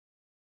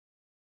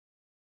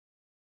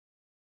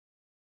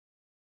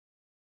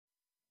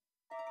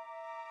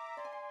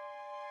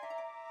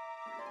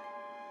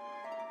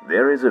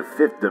There is a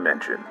fifth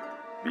dimension,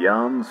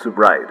 beyond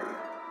sobriety,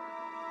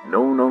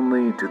 known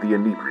only to the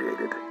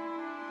inebriated.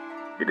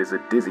 It is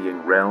a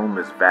dizzying realm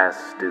as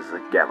vast as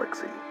a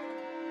galaxy,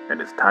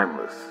 and as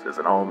timeless as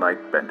an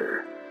all-night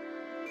bender.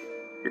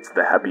 It's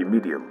the happy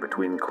medium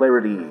between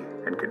clarity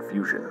and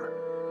confusion,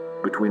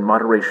 between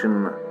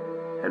moderation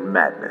and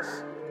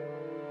madness.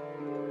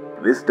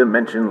 This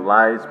dimension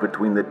lies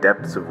between the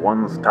depths of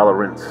one's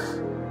tolerance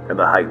and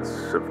the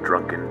heights of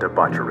drunken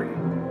debauchery.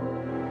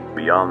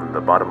 Beyond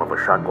the bottom of a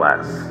shot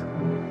glass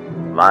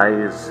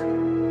lies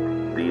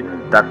the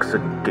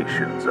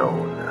intoxication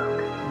zone.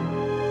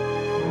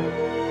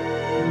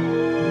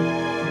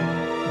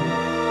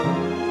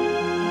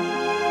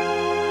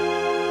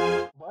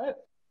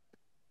 What?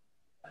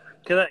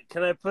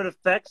 Can I put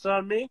effects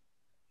on me?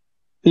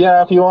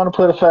 Yeah, if you want to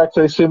put effects,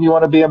 I assume you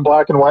want to be in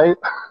black and white.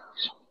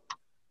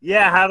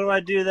 Yeah, how do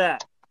I do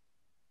that?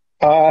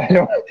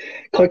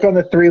 Click on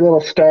the three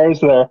little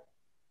stars there.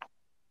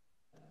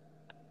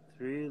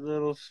 Three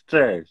little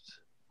stars.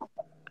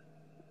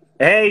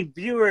 Hey,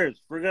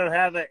 viewers, we're going to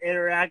have an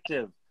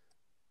interactive.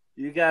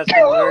 You guys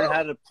can learn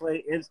how to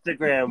play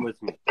Instagram with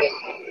me.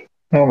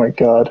 Oh, my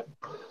God.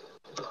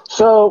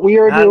 So we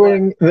are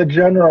doing The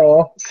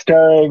General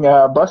starring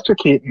Buster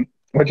Keaton,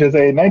 which is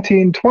a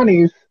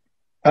 1920s...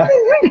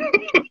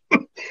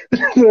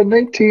 this is a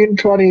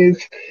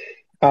 1920s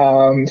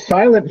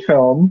silent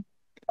film.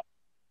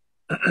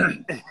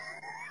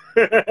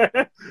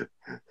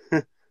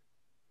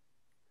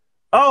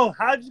 Oh,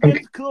 how'd you get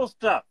the cool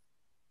stuff?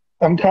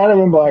 I'm kind of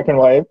in black and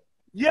white.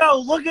 Yo,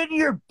 look at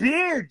your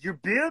beard. Your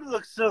beard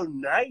looks so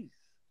nice.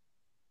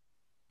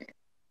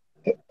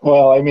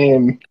 Well, I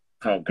mean,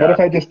 what if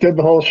I just did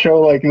the whole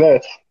show like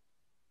this?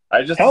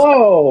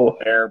 Hello!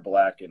 Hair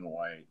black and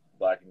white,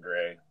 black and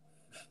gray.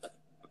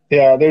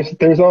 Yeah,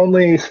 there's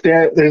only what's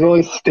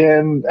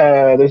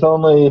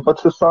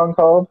the song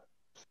called?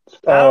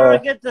 How do I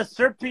get the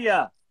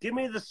sepia? Give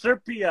me the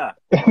sepia.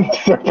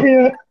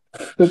 Sepia?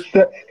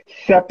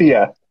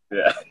 Sepia.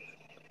 Yeah.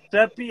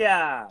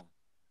 Sepia.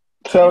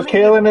 So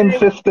Caylen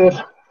insisted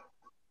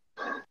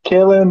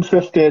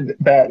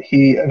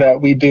that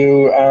we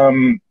do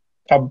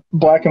a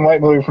black and white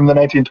movie from the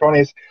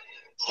 1920s.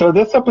 So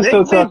this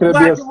episode's not going to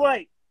be as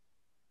white.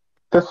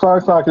 This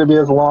song's not going to be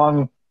as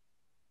long.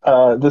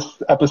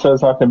 This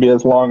episode's not going to be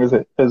as long as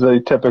they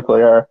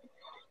typically are.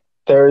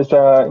 There's,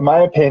 in my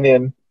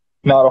opinion,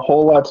 not a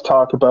whole lot to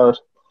talk about.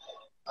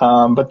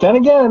 But then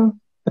again,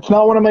 it's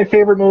not one of my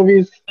favorite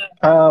movies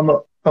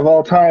of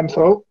all time.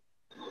 So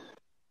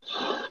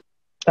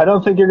I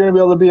don't think you're going to be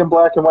able to be in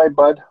black and white,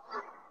 bud.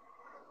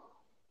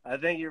 I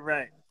think you're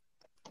right.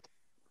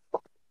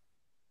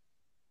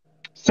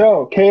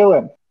 So,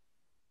 Caylen.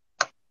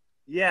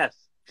 Yes,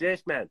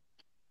 Jason.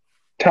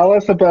 Tell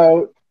us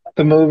about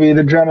the movie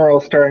The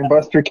General starring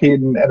Buster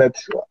Keaton and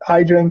its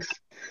hijinks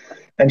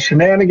and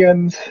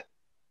shenanigans.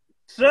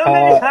 So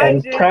many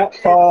hijinks and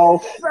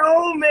pratfalls.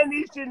 So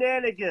many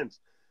shenanigans.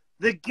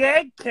 The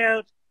gag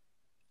count.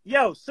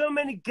 Yo, so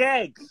many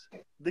gags.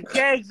 The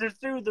gags are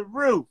through the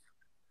roof.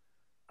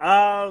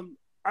 All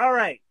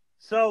right.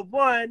 So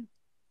one,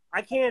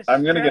 I can't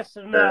stress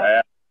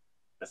enough.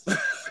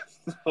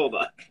 Hold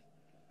on.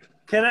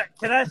 Can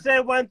I say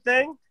one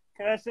thing?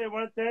 Can I say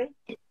one thing?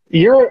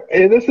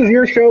 This is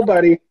your show,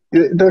 buddy.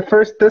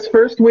 This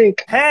first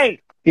week.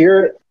 Hey.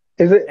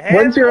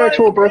 When's your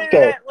actual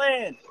birthday?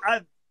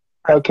 I've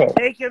okay.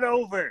 taken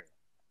over.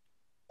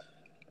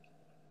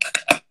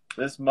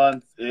 This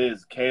month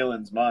is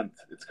Caylen's month.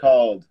 It's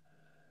called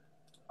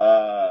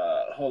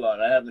hold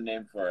on, I have the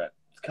name for it.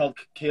 It's called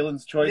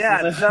Caylen's Choices.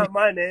 Yeah, it's not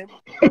my name.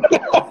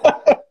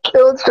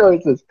 Caylen's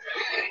Choices.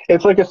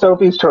 It's like a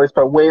Sophie's Choice,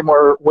 but way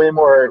more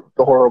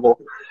horrible.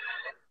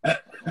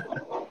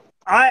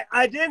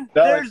 I didn't.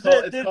 No, there's a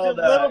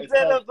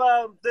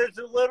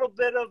little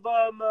bit of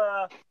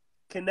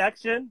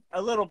connection.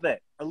 A little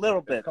bit.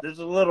 There's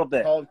a little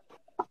bit.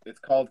 It's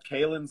called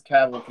Caylen's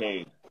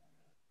Cavalcade.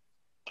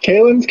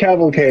 Caylen's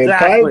Cavalcade.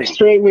 Exactly. 5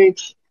 straight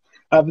weeks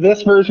of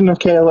this version of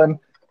Caylen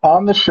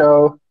on the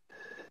show.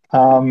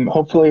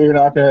 Hopefully you're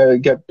not going to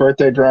get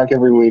birthday drunk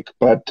every week,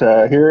 but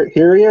here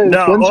he is.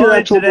 No, When's your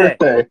actual today.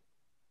 birthday?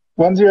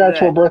 When's your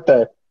actual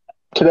birthday?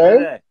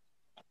 Today?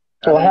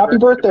 Well, happy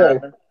birthday.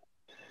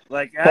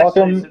 Like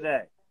actually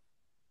today.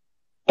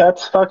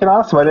 That's fucking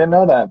awesome. I didn't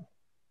know that.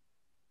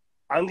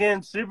 I'm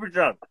getting super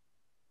drunk.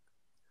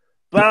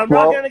 But I'm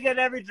not going to get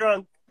every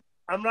drunk.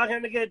 I'm not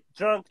going to get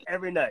drunk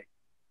every night.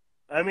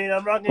 I mean,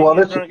 I'm not going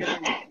to get drunk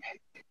every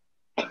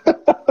week.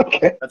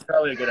 Okay. That's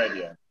probably a good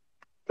idea.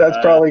 That's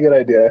probably a good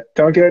idea.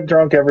 Don't get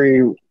drunk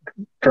every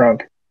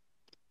drunk.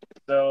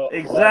 So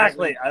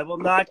exactly. I will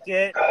not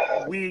get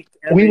weak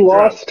we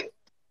lost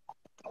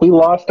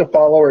a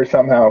follower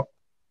somehow.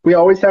 We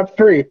always have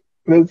 3.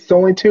 There's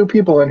only 2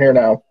 people in here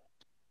now.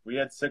 We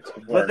had 6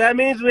 before. But that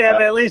means we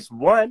have at least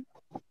 1.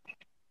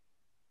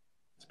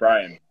 It's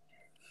Brian.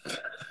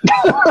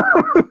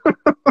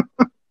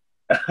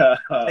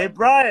 Hey,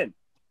 Brian.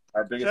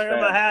 Our biggest check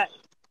out my hat.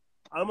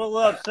 I'm a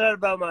little upset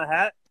about my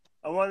hat.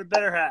 I want a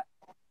better hat.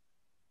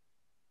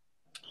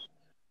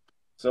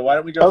 So why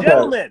don't we go? Okay.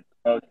 Gentlemen.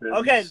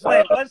 Okay,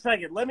 wait 1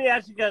 second. Let me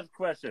ask you guys a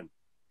question.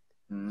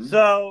 Hmm?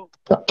 So,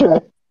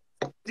 Okay.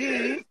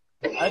 Steve,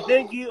 I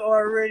think you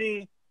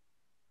already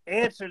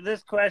answered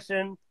this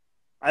question.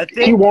 I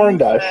think He warned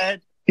you us.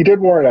 said He did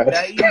warn us.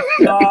 that you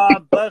saw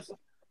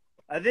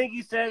I think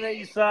you said that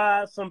you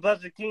saw some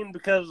Buster Keaton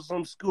because of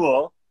some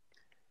school.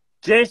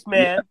 Jace,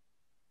 man,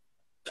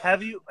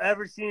 have you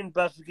ever seen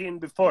Buster Keaton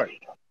before?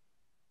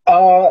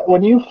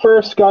 When you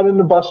first got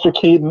into Buster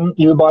Keaton,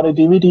 you bought a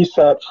DVD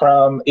set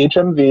from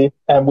HMV,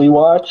 and we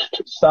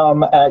watched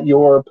some at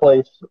your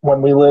place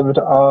when we lived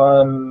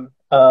in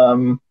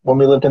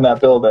that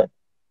building.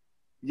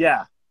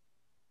 Yeah.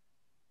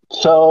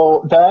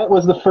 So that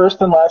was the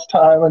first and last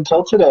time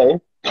until today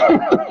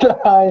that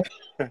I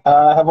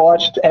have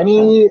watched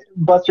any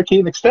Buster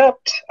Keaton,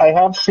 except I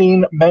have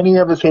seen many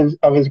of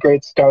his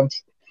great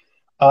stunts.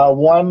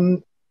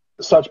 One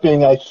such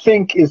being, I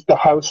think, is the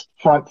house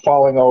front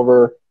falling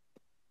over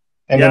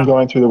and him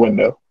going through the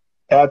window.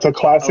 That's a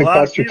classic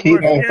Buster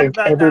Keaton. I think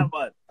that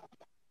one.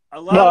 A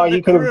lot of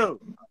the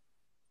crew.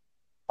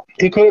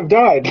 He could have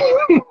died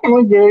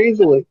like very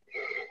easily.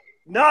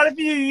 Not if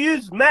you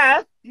use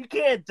math. You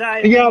can't die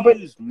if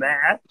you use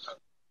math.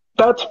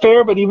 That's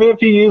fair, but even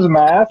if you use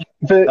math,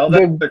 that's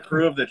the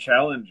crew of the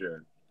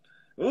Challenger.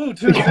 Ooh,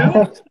 too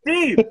soon?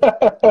 Steve,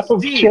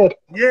 oh, shit.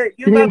 You're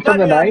my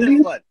buddy on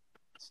this one.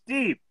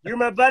 Steve, you're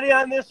my buddy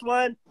on this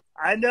one.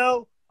 I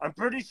know. I'm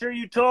pretty sure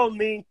you told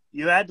me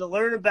you had to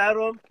learn about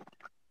him.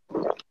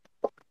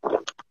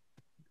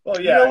 Well,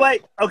 yeah. You know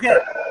what? Okay.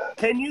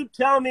 Can you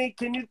tell me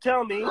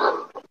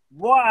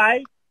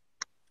why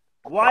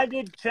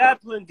did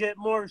Chaplin get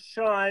more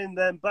shine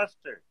than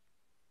Buster?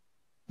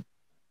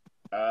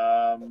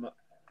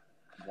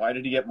 Why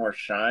did he get more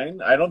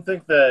shine? I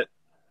think that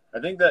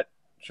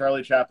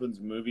Charlie Chaplin's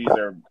movies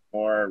are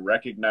more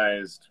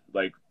recognized,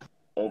 like,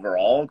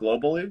 overall,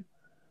 globally.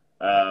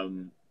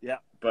 Yeah.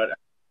 But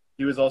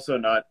he was also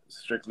not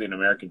strictly an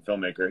American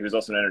filmmaker. He was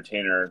also an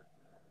entertainer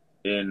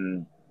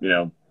in,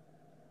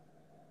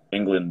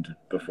 England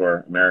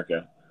before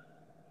America.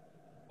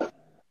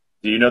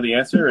 Do you know the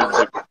answer? Or is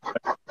it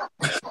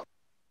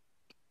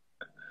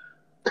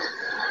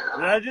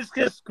Did I just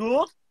get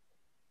schooled?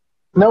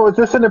 No, is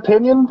this an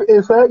opinion?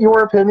 Is that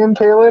your opinion,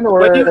 Caylen? Or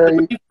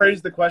when you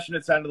phrased the question,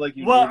 it sounded like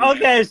you. Well,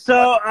 okay,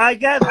 so I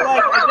guess what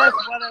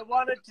I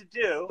wanted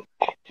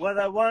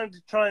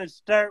to try and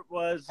start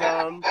was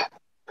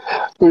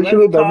we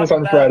should have done this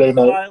on Friday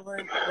night.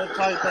 Let's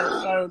talk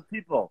about silent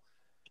people.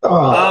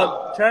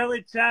 Oh.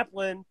 Charlie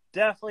Chaplin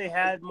definitely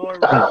had more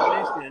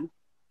recognition,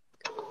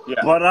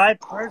 but I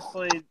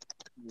personally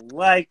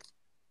like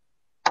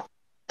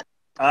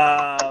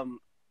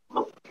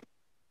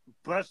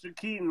Buster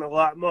Keaton a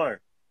lot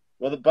more.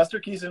 Well, the Buster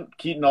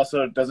Keaton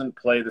also doesn't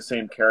play the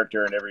same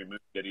character in every movie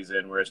that he's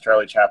in, whereas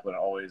Charlie Chaplin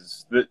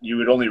you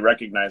would only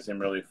recognize him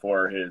really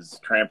for his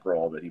tramp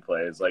role that he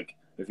plays. Like,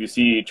 if you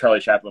see Charlie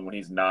Chaplin when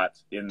he's not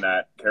in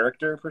that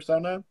character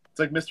persona, it's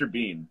like Mr.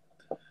 Bean.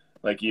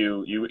 Like,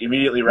 you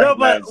immediately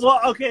recognize... No,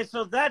 but, okay,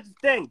 so that's the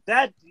thing.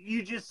 That,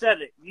 you just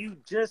said it.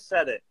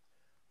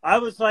 I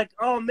was like,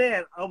 oh,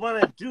 man, I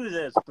want to do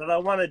this, but I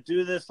want to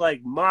do this,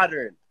 like,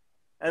 modern.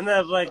 And then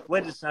I was like,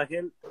 wait a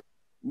second.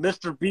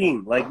 Mr.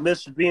 Bean. Like,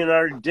 Mr. Bean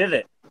already did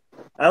it.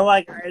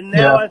 And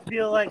now I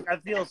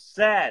feel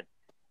sad.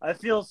 I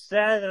feel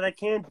sad that I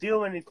can't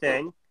do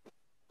anything,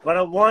 but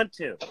I want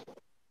to.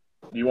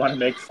 You want to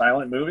make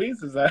silent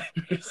movies? Is that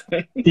what you're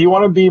saying? Do you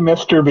want to be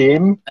Mr.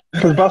 Bean?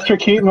 Because Buster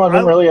Keaton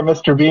wasn't really a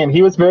Mr. Bean.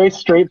 He was very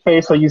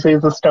straight-faced, like you say,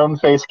 he's a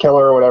stone-faced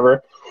killer or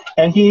whatever.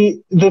 And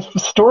the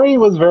story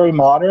was very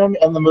modern,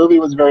 and the movie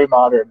was very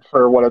modern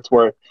for what it's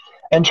worth.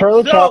 And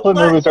Charlie Chaplin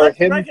movies are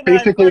him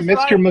basically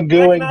Mr.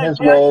 Magooing his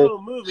way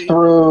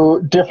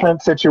through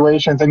different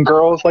situations, and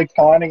girls like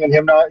fawning, and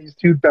he's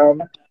too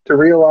dumb to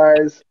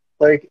realize.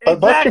 Like, exactly.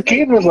 Buster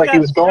Keaton was he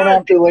was going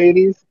after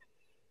ladies.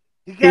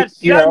 He got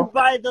shunned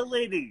by the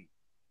lady.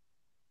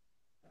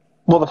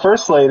 Well, the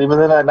first lady, but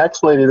then that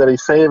next lady that he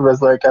saved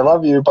was like, "I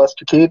love you,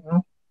 Buster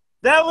Keaton."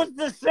 That was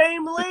the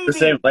same lady. The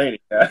same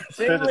lady. Yeah.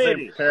 Same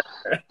lady.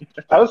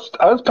 I was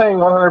paying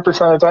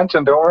 100%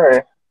 attention. Don't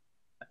worry.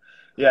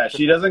 Yeah,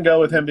 she doesn't go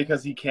with him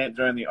because he can't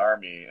join the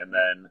army, and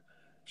then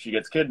she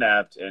gets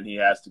kidnapped, and he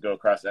has to go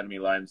across enemy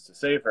lines to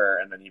save her,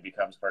 and then he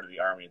becomes part of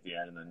the army at the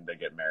end, and then they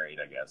get married,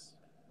 I guess,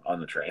 on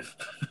the train.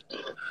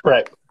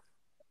 Right.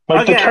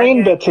 Like, the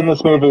train bits in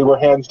this movie were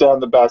hands down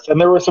the best, and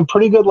there were some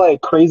pretty good,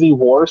 like, crazy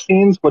war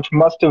scenes, which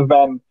must have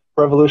been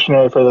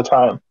revolutionary for the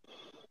time.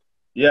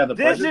 Yeah,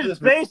 this is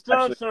based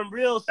on some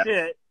real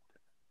shit.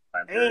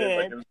 Like,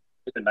 it was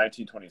in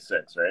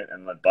 1926, right?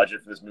 And the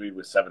budget for this movie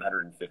was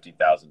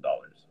 $750,000,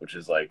 which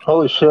is like,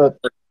 holy shit.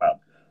 Wow.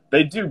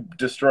 They do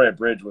destroy a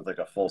bridge with like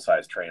a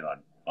full-size train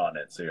on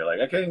it, so you're like,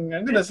 okay, I'm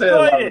going to say a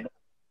lot about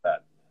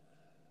that.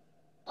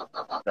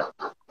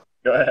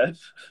 Go ahead.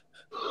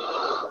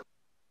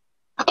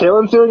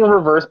 Caylen's doing a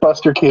reverse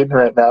Buster Keaton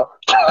right now.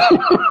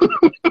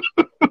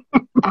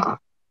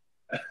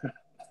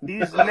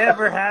 He's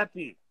never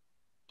happy.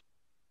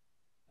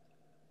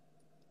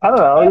 I don't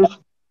know.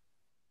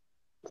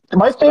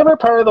 My favorite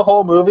part of the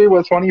whole movie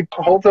was when he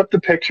holds up the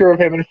picture of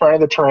him in front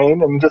of the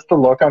train and just the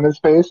look on his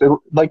face.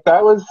 Like,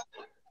 that was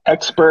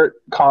expert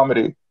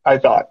comedy, I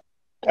thought.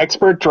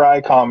 Expert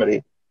dry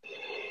comedy.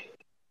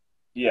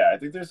 Yeah, I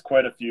think there's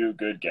quite a few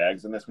good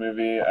gags in this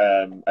movie.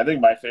 I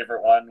think my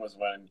favorite one was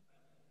when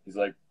he's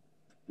like,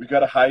 "We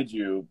gotta hide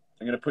you.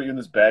 I'm gonna put you in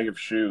this bag of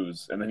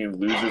shoes," and then he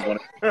loses one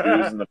of his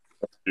shoes in the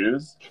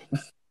shoes.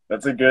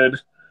 It's a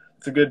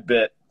good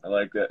bit. I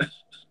like that.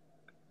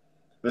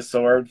 The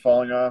sword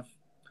falling off,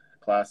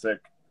 classic.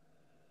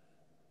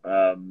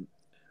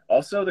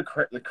 Also,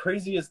 the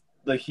craziest,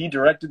 like, he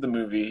directed the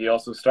movie, he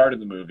also starred in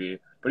the movie,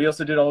 but he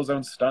also did all his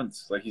own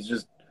stunts. Like, he's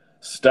just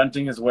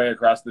stunting his way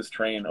across this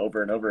train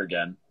over and over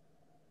again.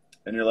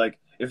 And you're like,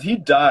 if he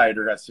died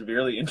or got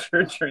severely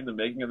injured during the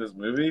making of this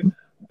movie,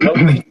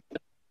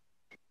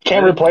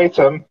 can't replace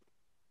him.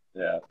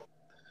 Yeah.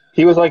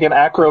 He was like an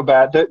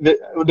acrobat.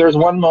 There's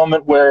one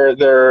moment where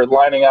they're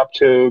lining up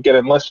to get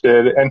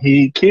enlisted, and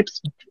he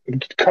keeps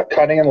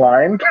cutting in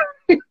line,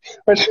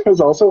 which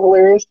was also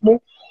hilarious to me.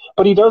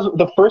 But he does,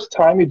 the first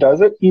time he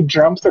does it, he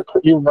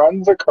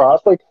runs across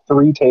like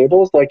 3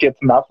 tables like it's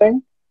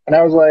nothing. And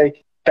I was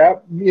like,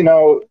 that,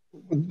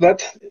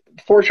 that's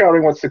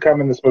foreshadowing what's to come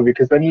in this movie,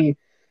 because then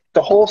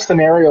the whole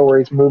scenario where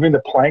he's moving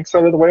the planks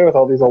out of the way with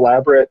all these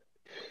elaborate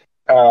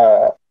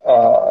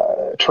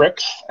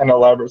tricks and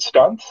elaborate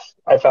stunts,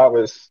 I thought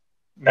was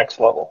next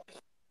level.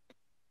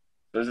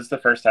 So is this the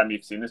first time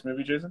you've seen this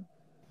movie, Jason?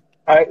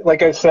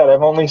 Like I said,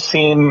 I've only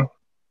seen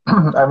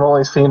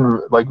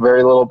like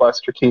very little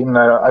Buster Keaton.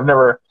 I've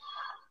never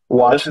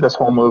watched this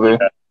whole movie.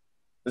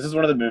 This is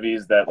one of the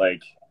movies that,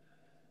 like,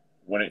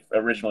 when it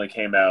originally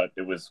came out,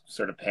 it was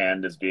sort of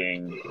panned as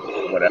being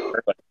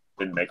whatever. Like,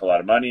 didn't make a lot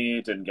of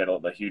money, didn't get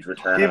a huge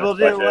return. People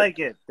didn't like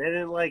it. They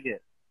didn't like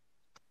it.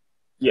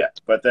 Yeah,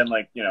 but then,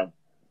 like,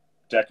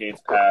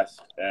 decades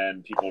passed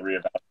and people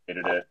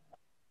reevaluated it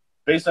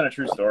based on a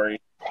true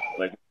story,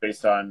 like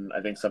based on,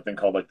 I think, something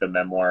called like the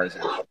memoirs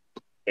of the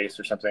case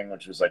or something,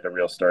 which was like a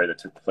real story that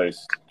took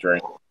place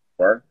during the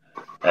war.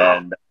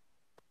 And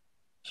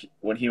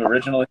when he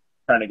originally was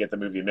trying to get the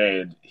movie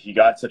made, he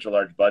got such a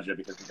large budget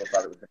because people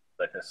thought it was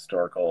like a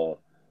historical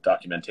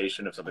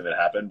documentation of something that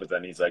happened. But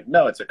then he's like,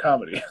 "No, it's a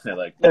comedy." They're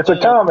like, "It's a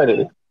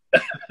comedy."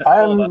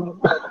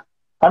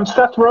 I'm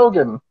Seth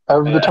Rogen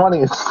of the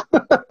 20s.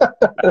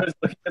 I was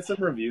looking at some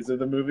reviews of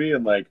the movie,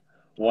 and like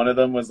one of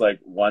them was like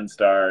 1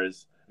 star. And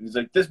he's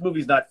like, "This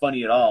movie's not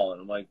funny at all." And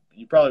I'm like,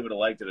 "You probably would have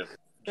liked it if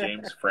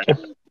James Franco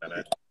was in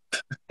it."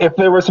 If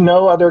there was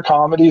no other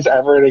comedies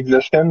ever in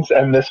existence,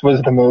 and this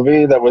was the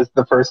movie that was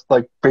the first,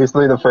 like,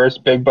 basically the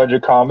first big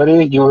budget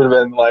comedy, you would have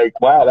been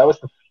like, "Wow, that was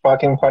the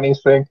fucking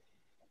funniest thing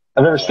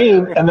I've ever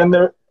seen." And then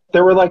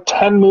there were like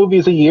 10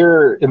 movies a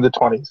year in the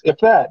 20s, if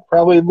that,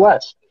 probably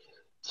less.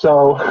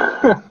 So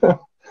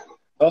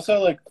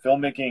also, like,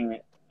 filmmaking,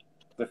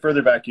 the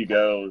further back you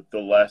go, the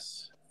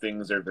less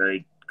things are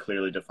very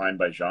clearly defined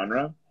by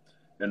genre,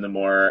 and the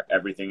more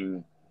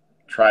everything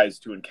tries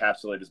to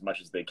encapsulate as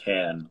much as they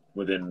can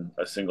within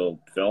a single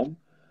film.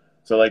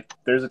 So, like,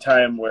 there's a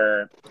time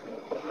where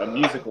a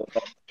musical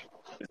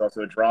is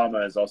also a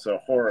drama, is also a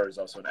horror, is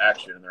also an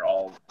action, and they're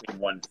all in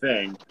one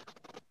thing.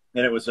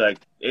 And it was like,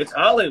 it's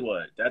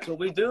Hollywood. That's what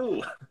we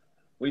do.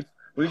 We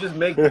just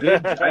make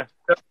big giant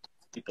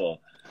people.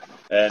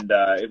 And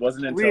it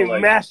wasn't until we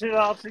mash it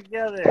all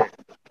together.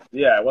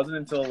 Yeah, it wasn't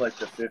until like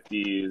the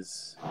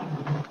 50s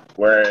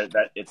where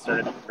that it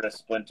started to sort of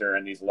splinter,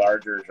 and these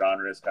larger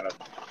genres kind of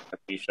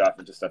niche off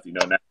into stuff you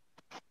know now.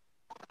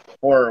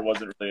 Horror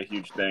wasn't really a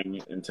huge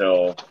thing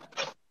until,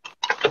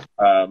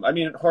 I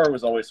mean, horror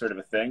was always sort of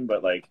a thing,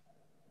 but like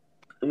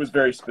it was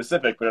very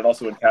specific, but it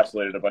also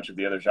encapsulated a bunch of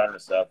the other genre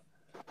stuff.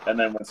 And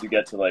then once you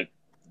get to like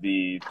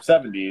the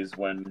 70s,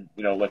 when,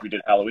 like we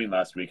did Halloween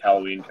last week,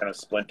 Halloween kind of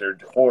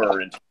splintered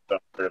horror into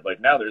sort of like,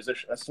 now there's a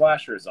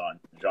slasher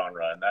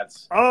genre, and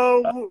that's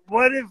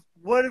what if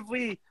we're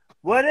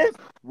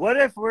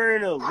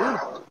in a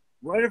loop?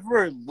 What if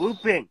we're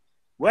looping?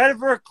 What if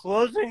we're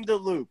closing the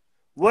loop?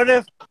 What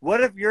if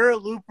you're a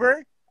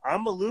looper,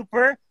 I'm a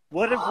looper?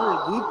 What if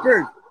we're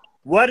loopers?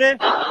 What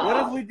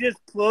if we just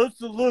close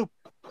the loop?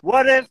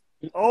 What if,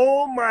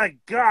 oh my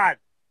God,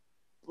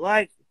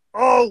 like,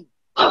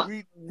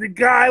 the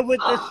guy with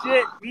the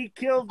shit, he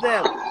killed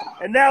them,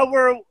 and now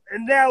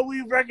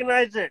we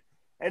recognize it,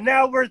 and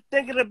now we're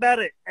thinking about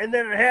it, and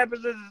then it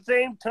happens at the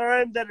same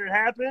time that it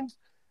happens,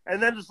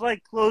 and then it's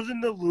like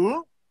closing the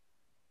loop.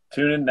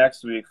 Tune in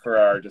next week for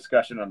our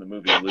discussion on the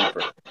movie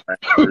Looper.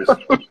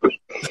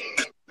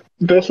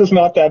 This is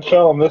not that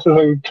film. This is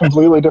a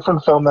completely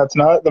different film. That's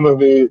not the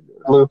movie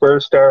Looper,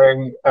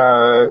 starring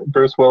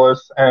Bruce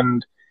Willis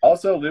and.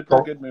 Also,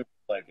 Looper, good movie.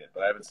 Like it,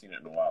 but I haven't seen it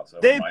in a while. So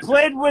they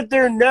played with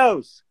their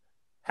nose.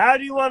 How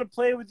do you want to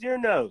play with your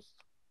nose?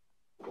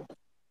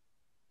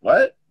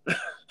 What?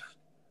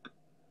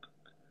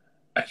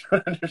 I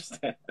don't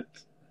understand.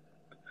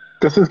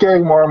 This is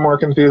getting more and more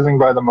confusing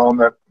by the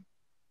moment.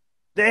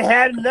 They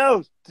had a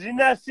nose. Did you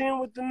not see him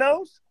with the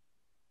nose?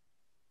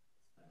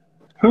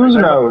 Whose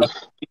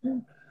nose?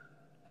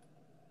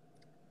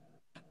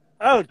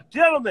 Oh,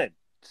 gentlemen,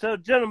 So,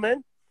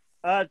 gentlemen,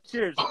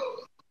 cheers.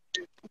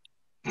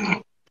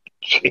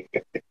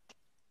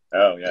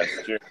 Oh yes,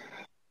 cheers.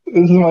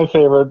 This is my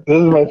favorite.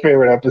 This is my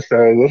favorite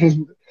episode. This is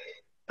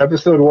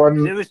episode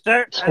Did we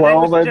start?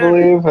 112, I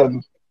believe,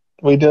 and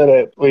we did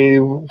it.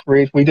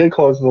 We did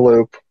close the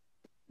loop.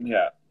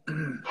 Yeah.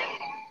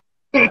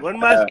 What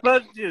am I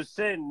supposed to do?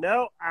 Say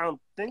no? I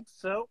don't think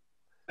so.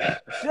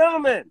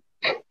 Gentlemen,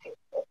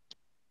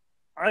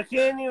 I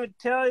can't even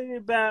tell you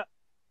about.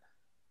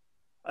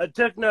 I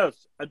took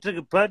notes. I took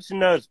a bunch of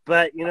notes,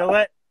 but you know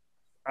what?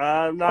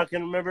 I'm not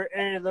going to remember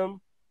any of them.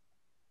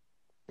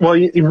 Well,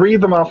 you read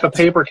them off the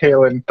paper,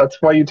 Caylen.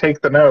 That's why you take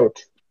the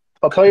notes.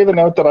 I'll tell you the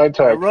note that I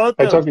took. I wrote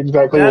them. I took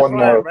exactly That's one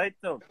why I note. write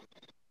them.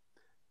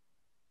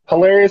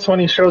 Hilarious when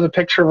he shows a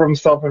picture of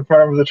himself in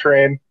front of the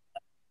train.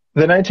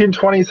 The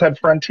 1920s had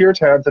frontier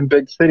towns and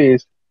big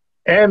cities.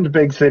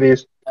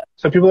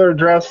 So people are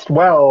dressed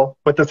well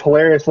with this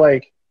hilarious,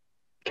 like,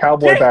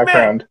 cowboy Jason,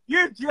 background. Man,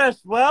 you're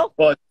dressed well.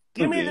 Well,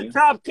 Give me the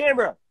top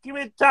camera. Give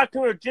me the top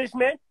camera, Jason,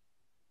 man.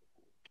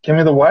 Give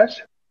me the what?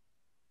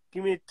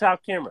 Give me the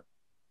top camera.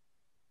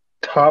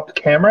 Top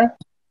camera?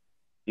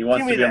 He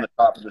wants to be on the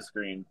top of the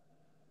screen.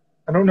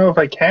 I don't know if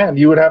I can.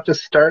 You would have to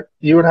start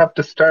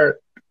the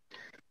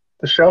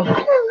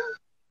show.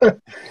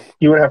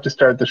 You would have to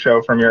start the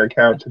show from your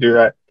account to do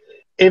that.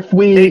 If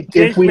we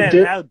did,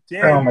 how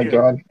dare oh my you.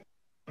 God.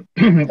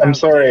 I'm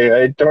sorry.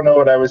 I don't know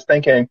what I was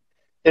thinking.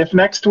 If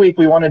next week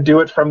we want to do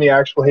it from the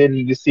actual Hey,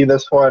 did you see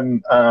this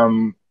one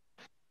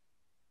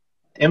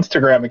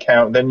Instagram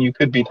account, then you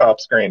could be top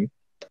screen.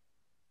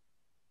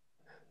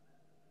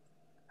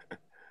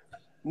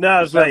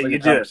 No, it's right. You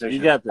do it.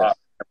 You got this.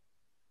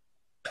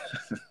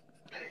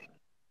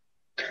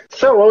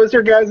 So, what was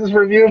your guys'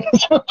 review of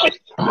this movie?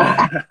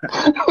 I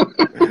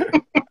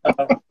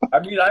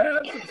mean, I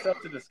have some stuff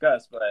to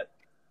discuss, but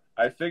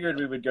I figured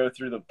we would go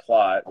through the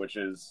plot, which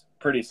is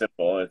pretty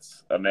simple.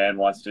 It's a man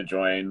wants to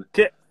join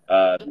the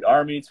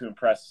army to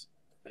impress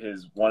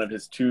one of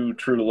his two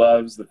true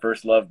loves. The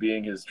first love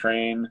being his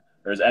engine,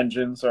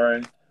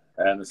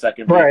 and the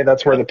second. Right,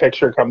 that's where the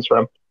picture comes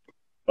from.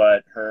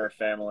 But her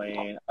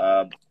family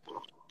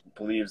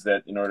believes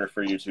that in order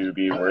for you to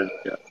be worthy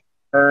of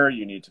her,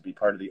 you need to be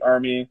part of the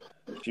army.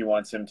 She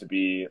wants him to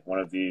be one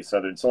of the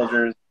Southern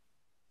soldiers,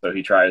 so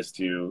he tries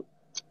to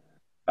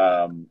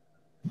enlist.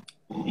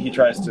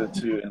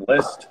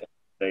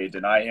 They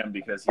deny him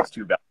because he's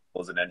too valuable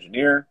as an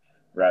engineer,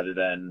 rather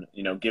than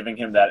giving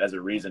him that as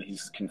a reason.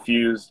 He's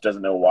confused,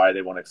 doesn't know why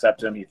they won't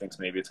accept him. He thinks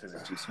maybe it's because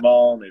he's too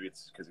small, maybe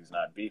it's because he's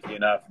not beefy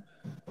enough,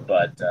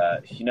 but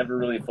he never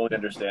really fully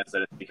understands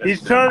that it's because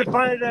he's trying to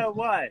find out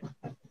why.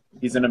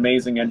 He's an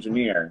amazing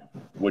engineer,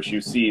 which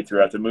you see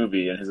throughout the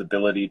movie, and his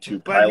ability to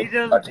pilot.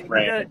 But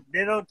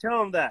they don't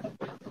tell him that.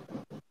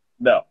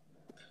 No,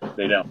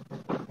 they don't.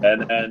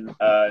 And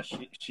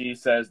she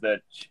says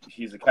that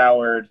he's a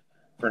coward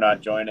for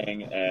not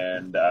joining,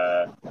 and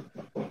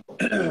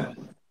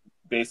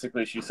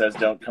basically she says,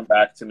 "Don't come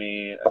back to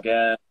me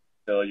again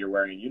until you're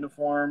wearing a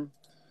uniform."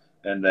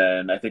 And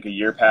then I think a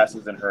year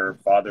passes, and her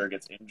father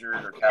gets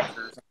injured or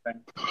captured or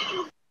something.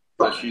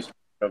 So she's to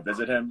go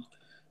visit him.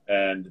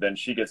 And then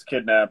she gets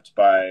kidnapped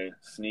by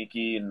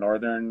sneaky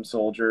northern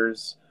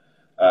soldiers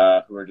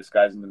who are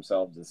disguising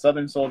themselves as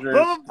southern soldiers.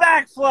 Boom,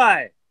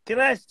 backfly! Can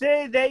I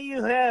say that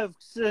you have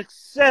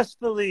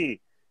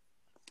successfully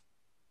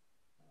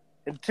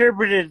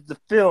interpreted the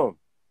film?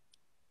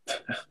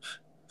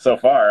 So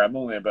far, I'm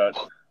only about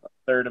a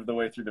third of the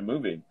way through the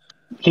movie.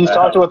 He's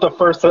talked about the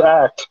first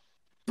act.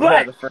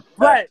 But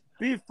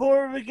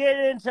before we get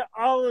into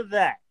all of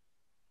that,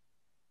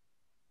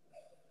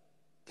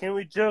 can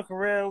we joke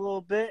around a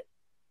little bit?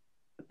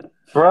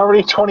 We're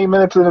already 20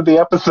 minutes into the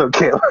episode,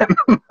 Caylen.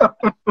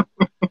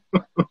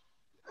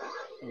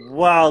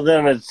 Well,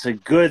 then it's a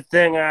good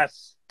thing I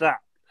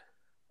stopped.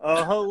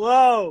 Oh,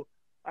 hello,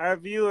 our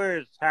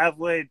viewers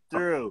halfway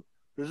through.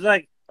 It's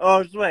like,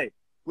 wait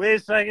a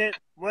second.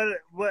 What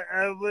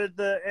with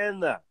the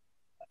end though?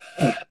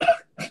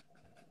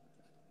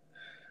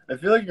 I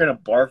feel like you're gonna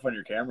barf on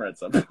your camera at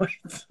some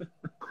point.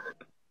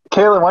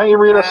 Caylen, why don't you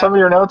read us some of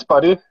your notes,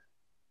 buddy?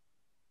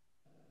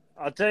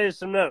 I'll tell you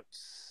some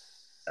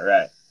notes. All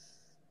right.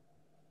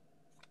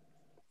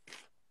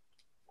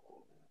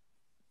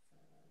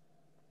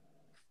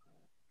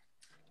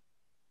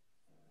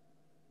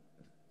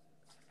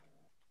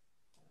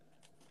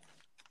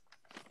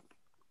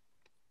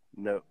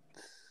 Notes.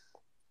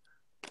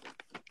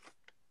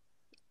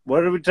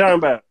 What are we talking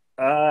about?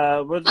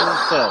 What does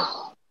it say?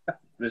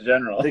 The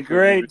general. The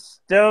great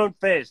stone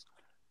face.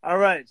 All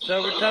right,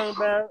 so we're talking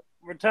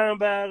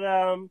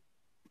about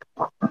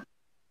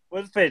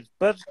what's the face?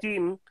 Buzz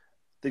Keaton,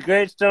 the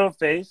great stone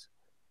face.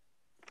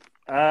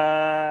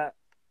 Let's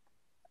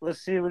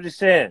see what he's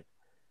saying.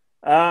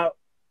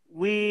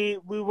 We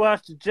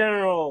watched the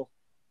general.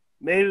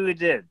 Maybe we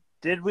did.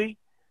 Did we?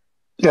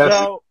 Yes.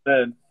 So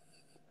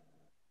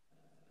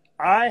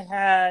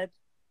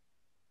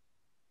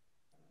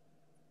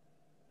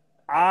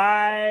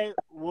I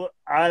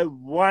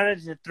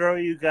wanted to throw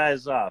you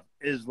guys off,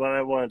 is what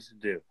I wanted to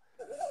do.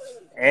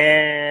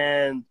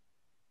 And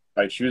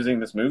By choosing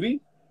this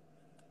movie?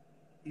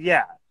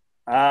 Yeah.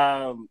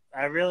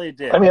 I really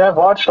did. I mean, I've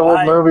watched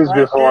old movies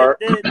before.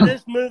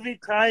 This movie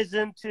ties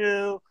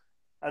into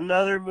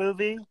another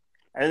movie,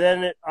 and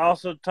then it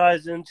also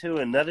ties into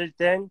another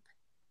thing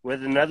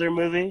with another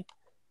movie,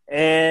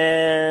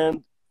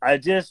 and I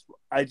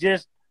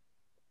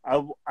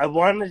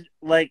wanted,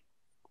 like,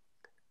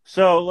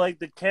 so, like,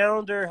 the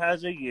calendar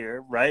has a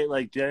year, right?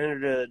 Like,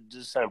 January to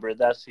December,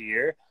 that's the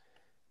year.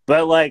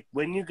 But, like,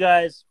 when you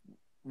guys,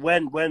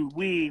 when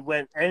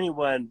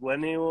anyone's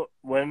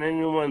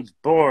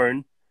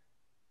born,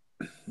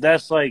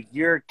 that's like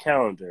your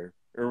calendar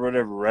or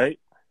whatever, right?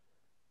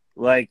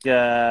 Like,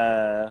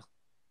 my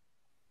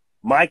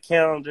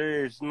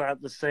calendar is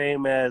not the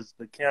same as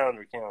the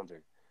calendar.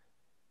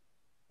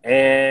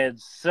 And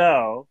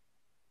so,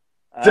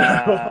 You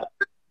have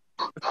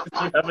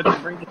a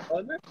different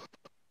calendar?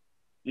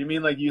 You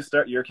mean like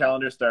your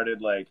calendar started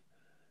like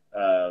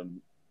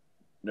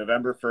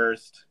November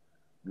 1st,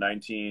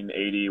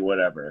 1980,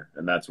 whatever,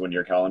 and that's when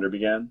your calendar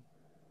began?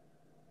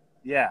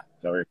 yeah.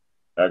 Okay,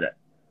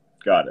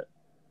 got it.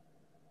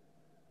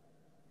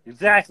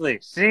 Exactly.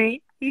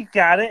 See? He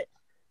got it.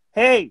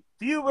 Hey,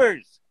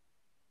 viewers.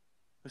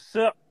 What's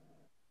up?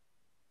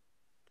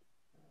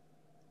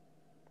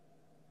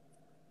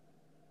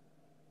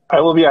 I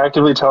will be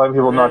actively telling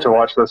people not to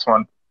watch this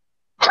one.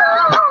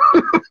 Are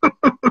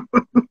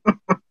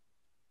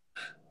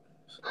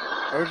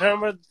we talking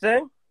about the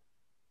thing?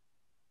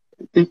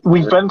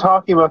 We've been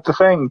talking about the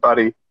thing,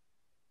 buddy.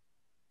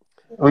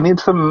 We need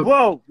some.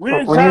 Whoa, we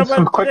need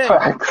some quick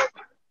facts.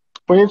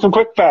 We need some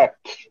quick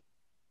facts.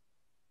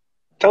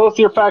 Tell us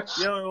your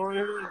facts.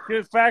 Yo,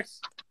 good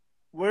facts.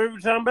 What are we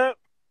talking about?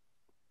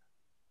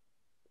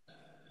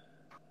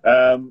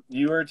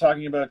 You were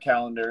talking about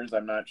calendars.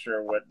 I'm not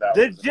sure what that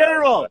was. The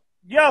general.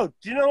 Yo,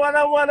 do you know what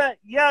I want to...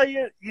 Yo,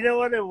 you know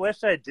what I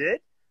wish I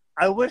did?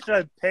 I wish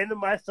I painted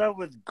myself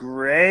with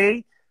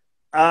gray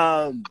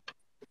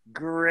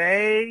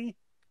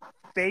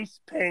face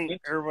paint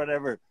or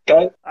whatever.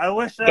 I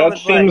wish that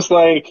seems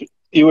like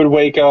you would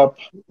wake up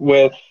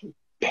with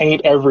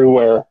paint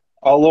everywhere,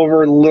 all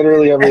over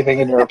literally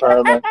everything in your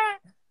apartment.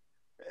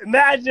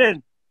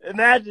 Imagine.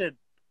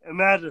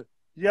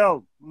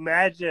 Yo,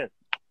 imagine.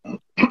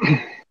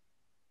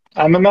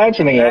 I'm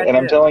imagining it, and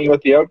I'm telling you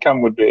what the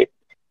outcome would be.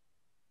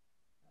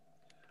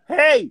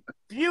 Hey,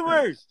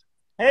 viewers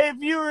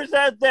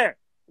out there,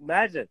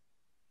 imagine.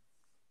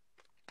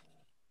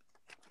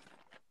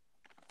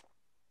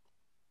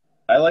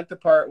 I like the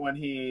part when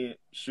he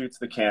shoots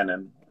the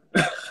cannon.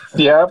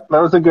 Yeah,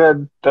 that was a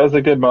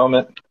good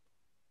moment.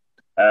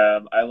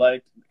 I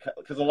liked,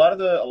 because a lot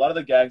of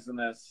the gags in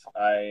this,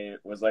 I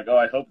was like, oh,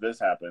 I hope this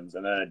happens,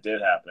 and then it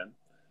did happen.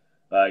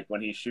 Like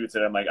when he shoots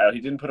it, I'm like, oh, he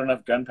didn't put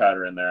enough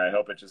gunpowder in there. I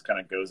hope it just kind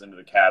of goes into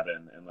the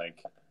cabin and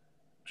like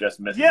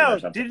just misses him or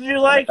something. Did you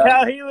like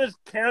how he was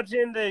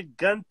counting the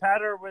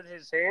gunpowder with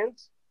his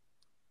hands?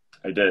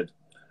 I did.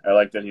 I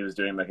liked that he was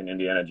doing like an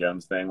Indiana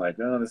Jones thing, like,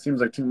 oh, this seems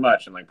like too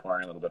much, and like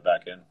pouring a little bit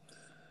back in,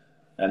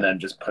 and then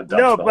just put.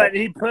 No, but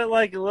he put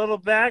like a little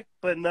back,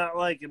 but not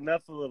like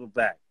enough a little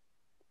back.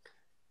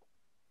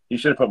 He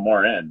should have put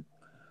more in.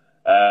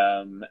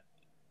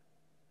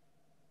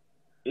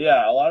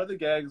 Yeah, a lot of the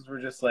gags were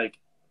just like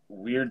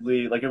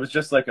weirdly, like it was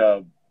just like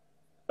a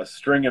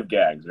string of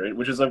gags, right?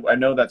 Which is like, I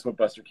know that's what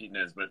Buster Keaton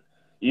is, but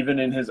even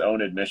in his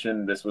own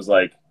admission, this was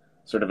like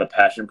sort of a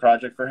passion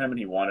project for him, and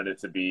he wanted it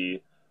to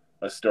be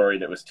a story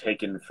that was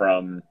taken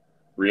from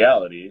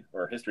reality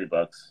or history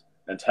books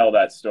and tell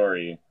that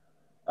story.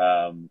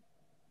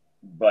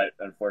 But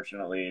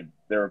unfortunately,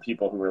 there were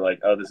people who were like,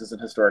 oh, this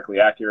isn't historically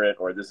accurate,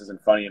 or this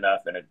isn't funny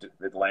enough, and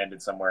it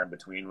landed somewhere in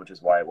between, which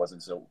is why it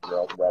wasn't so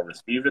well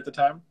received at the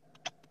time.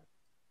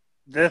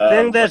 The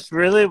thing that's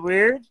really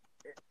weird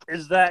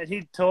is that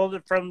he told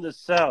it from the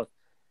South.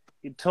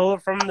 He told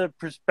it from the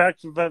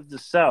perspective of the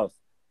South.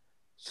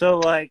 So,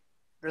 like,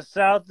 the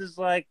South is,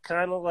 like,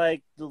 kind of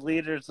like the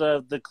leaders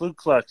of the Ku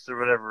Klux or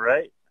whatever,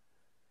 right?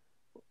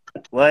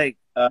 Like,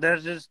 they're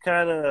just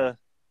kind of...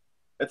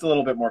 It's a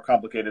little bit more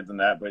complicated than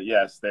that, but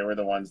yes, they were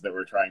the ones that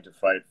were trying to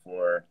fight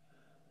for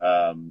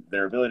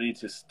their ability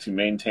to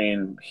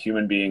maintain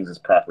human beings as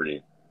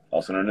property,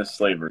 also known as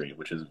slavery,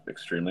 which is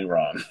extremely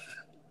wrong.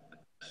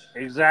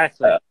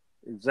 Exactly.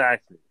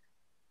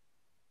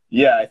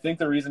 Yeah, I think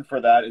the reason for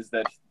that is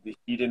that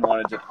he didn't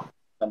want to just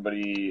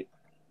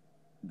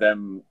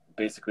them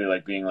basically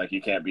like being like,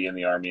 you can't be in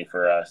the army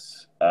for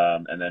us,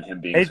 and then him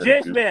being. Hey,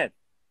 James, man.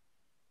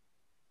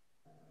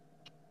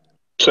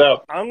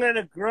 So I'm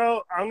gonna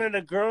grow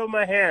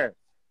my hair.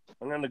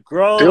 I'm gonna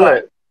grow do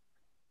it.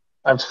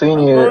 I've seen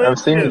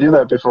you do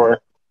that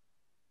before.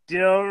 Do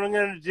you know what I'm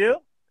gonna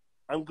do?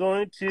 I'm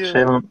going to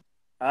shave him.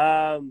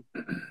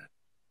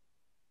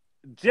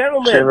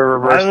 Gentlemen, shave a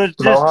reverse I was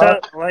just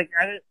mohawk.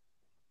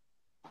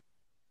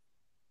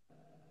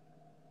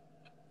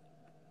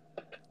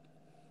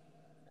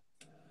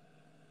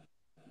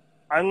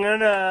 I'm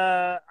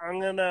gonna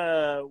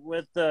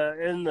with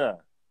the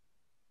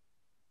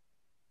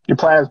Your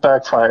plan has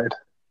backfired.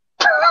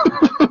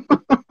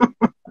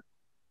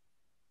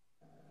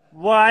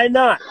 Why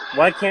not?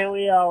 Why can't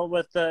we all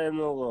with the in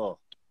the little?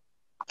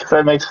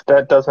 Because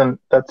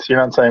you're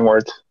not saying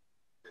words.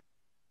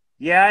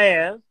 Yeah, I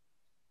am.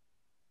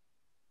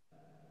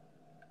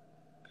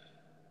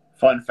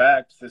 Fun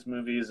fact, this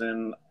movie is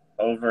in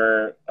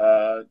over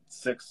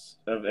 6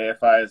 of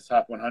AFI's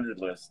top 100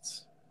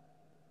 lists.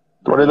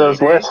 What are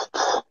those lists?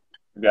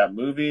 We've got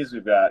movies,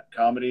 we've got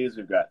comedies,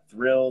 we've got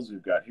thrills,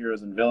 we've got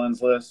heroes and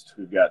villains list,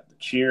 we've got the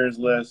Cheers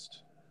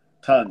list,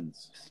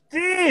 tons.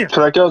 Steve!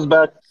 So that goes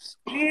back...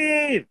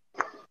 Steve!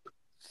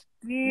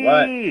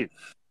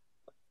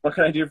 What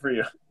can I do for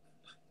you?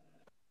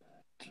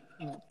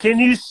 Can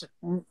you...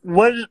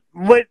 What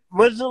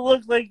does it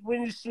look like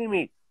when you see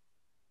me?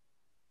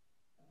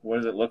 What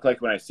does it look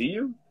like when I see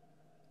you?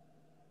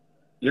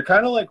 You're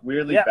kind of like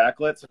weirdly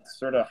backlit, so it's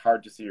sort of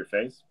hard to see your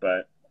face,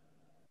 but...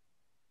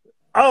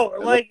 Oh,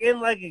 like in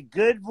like a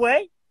good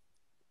way?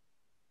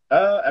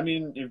 I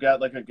mean, you've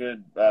got like a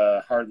good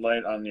hard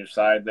light on your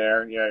side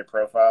there. Yeah, your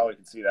profile, you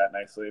can see that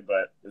nicely,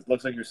 but it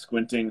looks like you're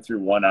squinting through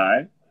one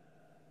eye,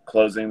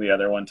 closing the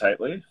other one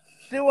tightly.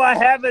 Do I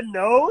have a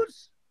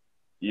nose?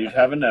 You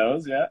have a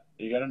nose, yeah.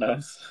 You got a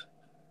nose.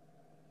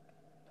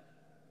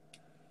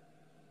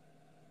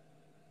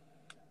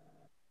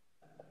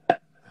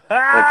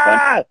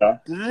 Ah!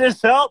 Does this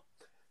help?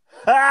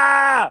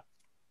 Ah!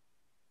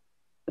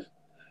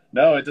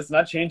 No, it's just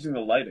not changing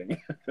the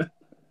lighting.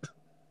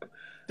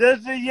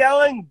 Does the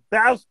yelling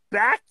bounce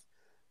back?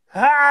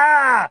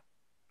 Ha!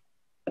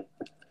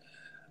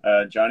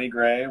 Johnny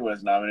Gray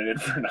was nominated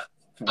for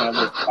one of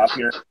the top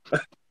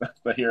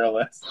the hero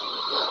list.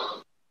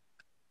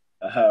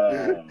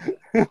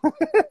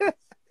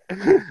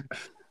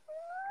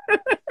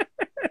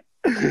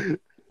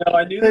 No,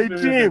 I knew this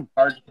movie was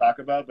hard to talk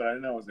about, but I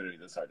didn't know it was going to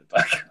be this hard to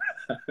talk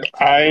about.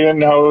 I didn't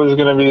know it was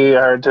going to be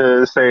hard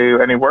to say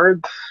any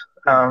words.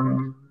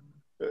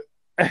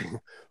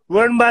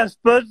 What am I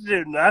supposed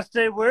to do? Not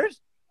say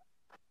words?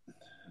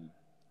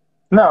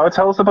 No,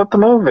 tell us about the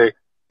movie.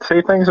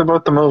 Say things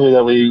about the movie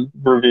that we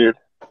reviewed.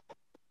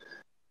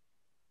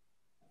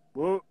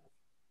 Well,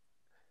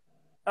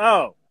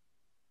 oh.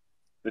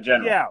 The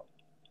general. Yeah.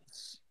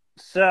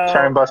 So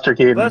Starring Buster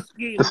Keaton,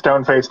 the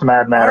stone-faced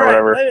madman or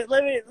whatever.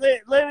 Let me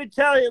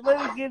tell you. Let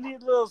me give you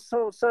a little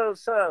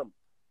some.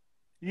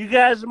 You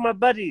guys are my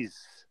buddies.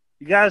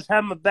 You guys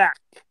have my back.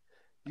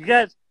 You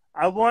guys,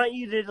 I want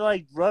you to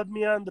like rub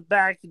me on the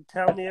back and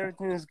tell me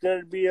everything's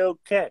gonna be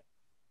okay.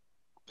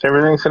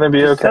 Everything's gonna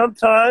be okay.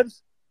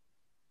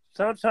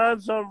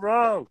 Sometimes I'm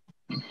wrong.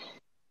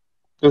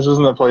 This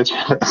isn't the place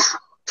for this.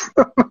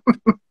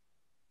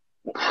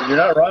 You're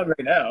not wrong right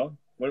now.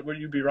 What would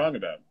you be wrong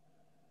about?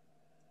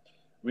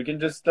 We can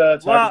just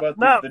talk about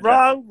not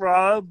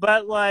wrong,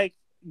 but like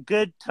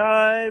good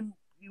time.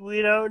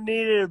 We don't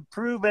need to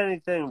prove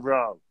anything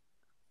wrong.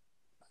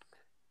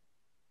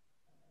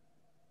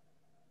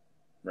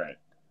 Right.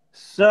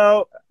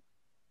 So,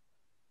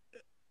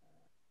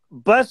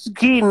 Buster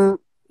Keaton,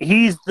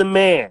 he's the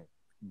man,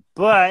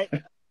 but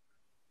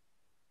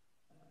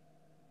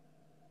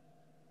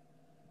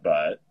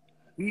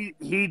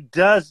he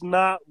does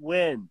not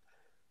win.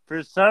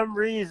 For some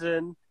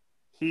reason,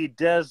 he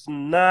does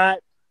not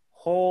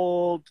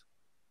hold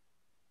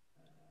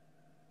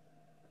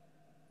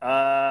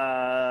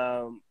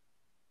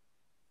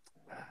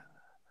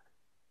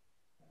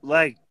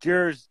like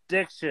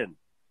jurisdiction.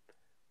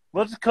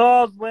 What's it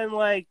called when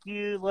like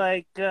you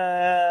like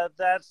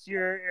that's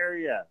your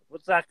area?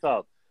 What's that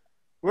called?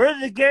 Where are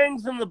the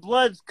gangs and the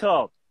Bloods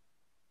called?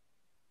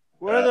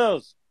 What are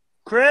those?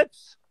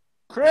 Crips?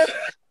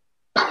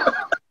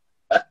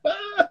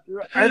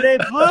 Are they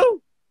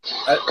blue?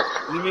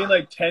 You mean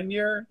like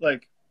tenure,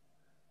 like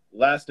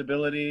last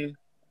ability,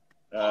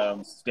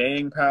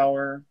 staying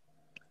power,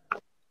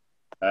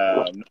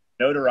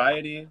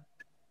 notoriety?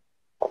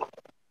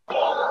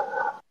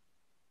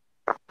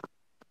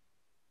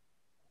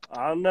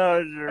 I don't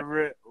know.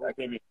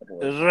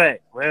 It's right.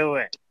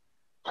 Wait.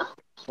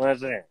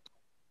 What's that?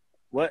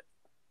 What?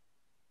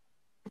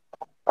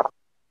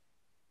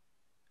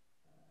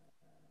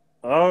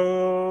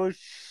 Oh,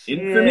 shit.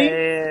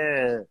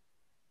 Infamy?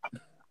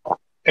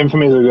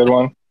 Infamy is a good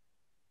one.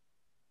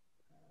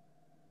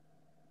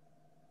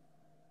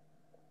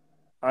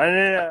 I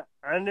knew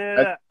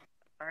that.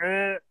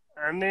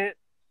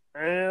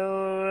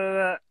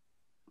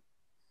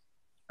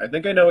 I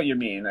think I know what you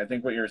mean. I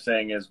think what you're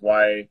saying is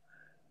why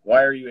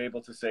are you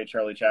able to say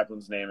Charlie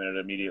Chaplin's name and it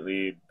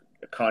immediately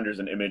conjures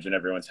an image in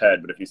everyone's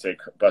head, but if you say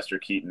Buster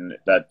Keaton,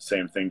 that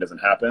same thing doesn't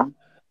happen?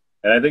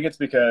 And I think it's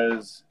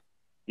because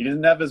he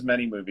doesn't have as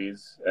many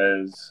movies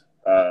as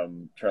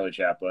Charlie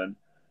Chaplin.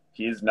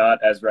 He is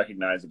not as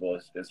recognizable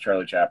as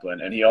Charlie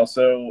Chaplin. And he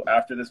also,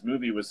 after this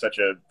movie was such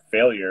a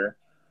failure,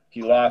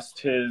 he lost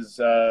his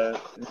sort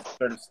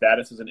of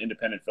status as an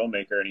independent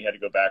filmmaker, and he had to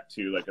go back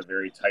to like a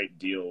very tight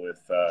deal with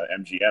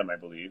MGM, I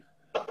believe.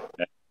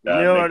 And, you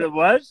know what it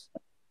was?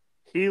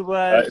 He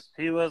was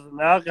an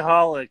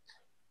alcoholic.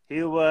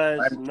 He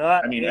was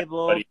not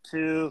able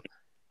to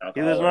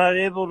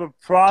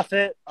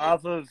profit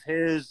off of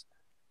his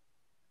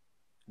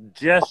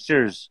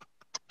gestures.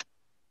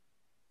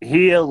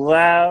 he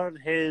allowed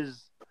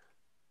his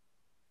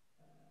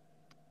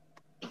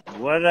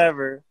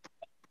whatever.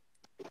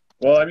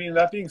 Well, I mean,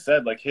 that being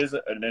said, like his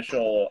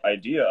initial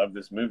idea of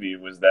this movie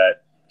was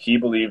that he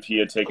believed he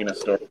had taken a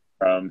story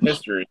from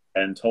history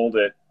and told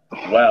it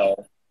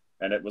well,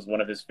 and it was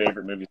one of his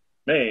favorite movies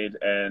made.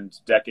 And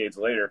decades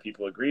later,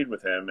 people agreed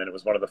with him, and it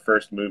was one of the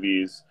first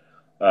movies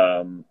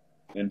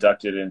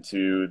inducted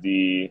into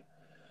the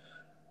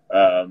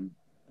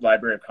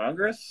Library of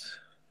Congress.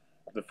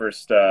 The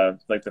first,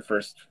 the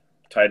first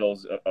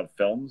titles of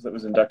films that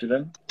was inducted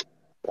in.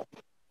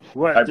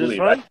 What, I this believe.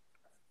 one?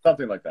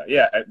 Something like that.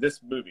 Yeah,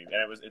 this movie.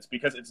 And it's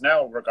because it's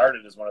now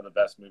regarded as one of the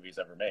best movies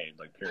ever made,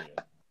 like,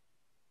 period.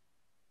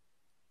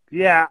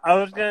 Yeah, I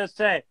was going to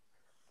say,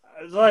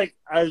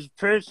 I was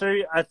pretty sure,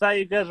 I thought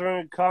you guys were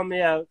going to call me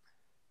out.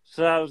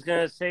 So I was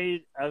going to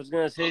say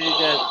to you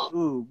guys,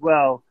 ooh,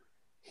 well,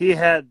 he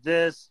had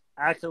this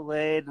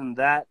accolade and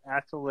that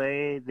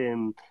accolade,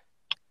 and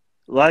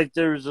like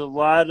there's a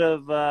lot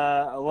of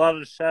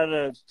shout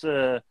outs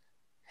to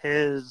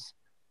his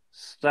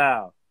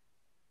style.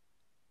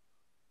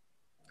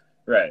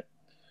 Right.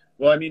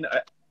 Well, I mean,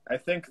 I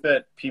think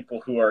that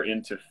people who are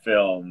into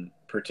film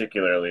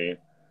particularly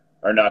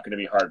are not going to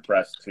be hard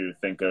pressed to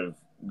think of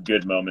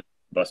good moments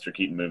in Buster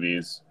Keaton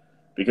movies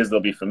because they'll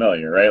be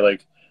familiar, right?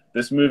 Like,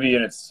 this movie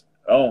in its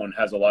own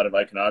has a lot of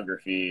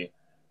iconography,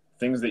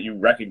 things that you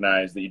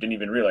recognize that you didn't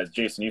even realize.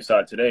 Jason, you saw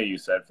it today, you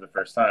said, for the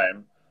first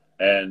time,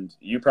 and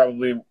you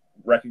probably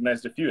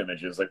recognized a few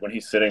images, like when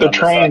he's sitting The on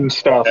train the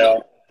stuff.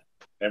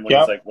 And when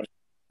he's like, when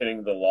he's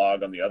hitting the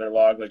log on the other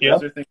log, like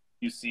those are things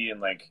you see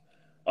in like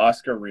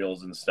Oscar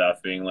reels and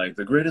stuff, being like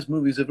the greatest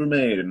movies ever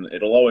made, and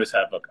it'll always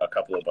have a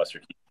couple of Buster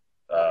Keaton.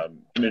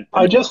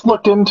 I just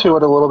looked into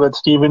it a little bit,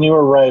 Stephen. You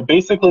were right.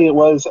 Basically,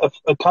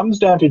 it comes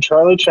down to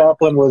Charlie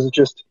Chaplin was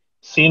just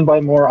seen by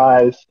more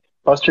eyes.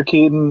 Buster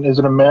Keaton is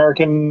an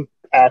American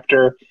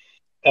actor,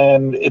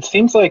 and it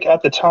seems like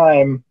at the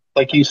time,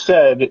 like you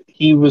said,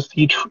 he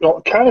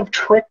kind of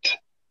tricked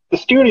the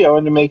studio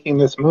into making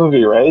this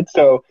movie, right?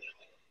 So,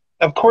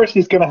 of course,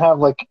 he's going to have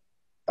like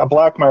a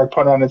black mark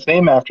put on his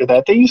name after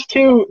that. They used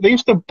to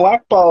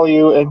blackball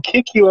you and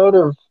kick you out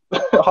of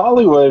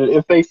Hollywood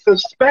if they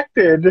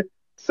suspected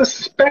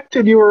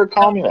you were a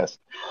communist.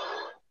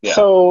 Yeah.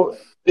 So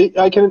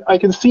I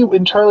can see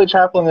when Charlie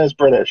Chaplin is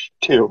British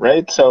too,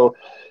 right? So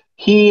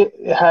he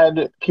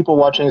had people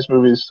watching his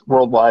movies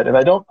worldwide, and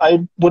I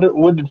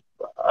would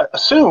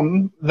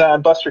assume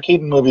that Buster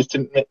Keaton movies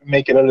didn't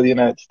make it out of the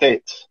United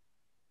States.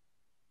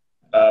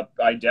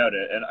 I doubt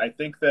it, and I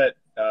think that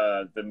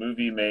the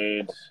movie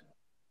made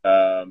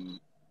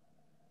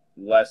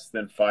less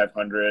than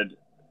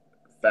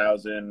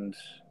 500,000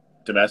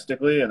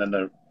 domestically, and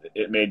then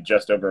it made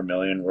just over 1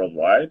 million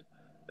worldwide.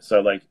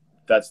 So like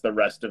that's the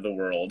rest of the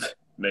world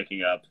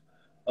making up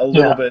a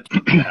little bit.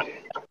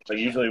 Like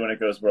usually when it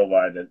goes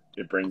worldwide,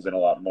 it brings in a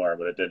lot more,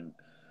 but it didn't.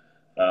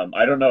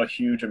 I don't know a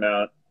huge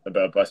amount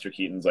about Buster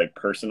Keaton's like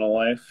personal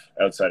life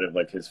outside of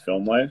like his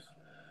film life,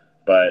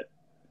 but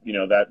you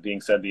know, that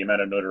being said, the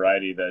amount of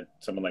notoriety that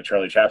someone like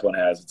Charlie Chaplin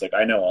has, it's like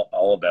I know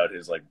all about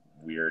his like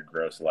weird,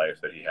 gross life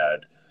that he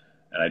had,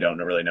 and I don't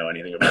really know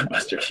anything about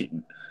Buster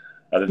Keaton.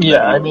 Other than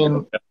I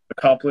mean,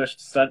 accomplished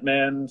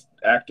stuntman,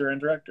 actor, and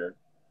director.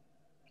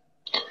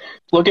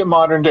 Look at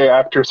modern day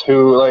actors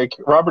who, like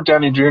Robert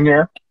Downey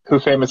Jr., who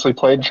famously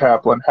played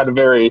Chaplin, had a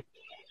very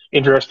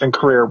interesting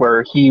career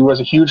where he was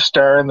a huge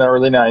star in the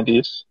early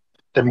 90s,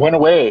 then went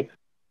away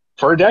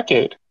for a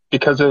decade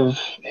because of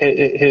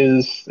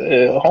his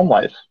home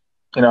life,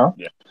 you know?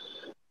 Yeah.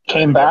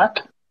 Came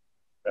back,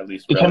 at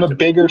least became a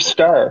bigger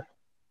star.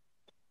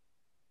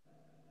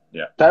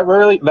 Yeah. That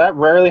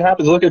rarely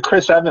happens. Look at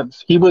Chris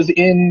Evans. He was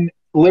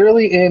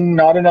literally in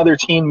not another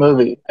teen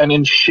movie and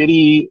in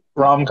shitty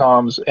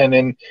rom-coms and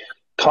in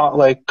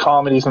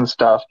comedies and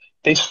stuff.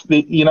 He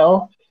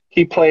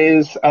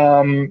plays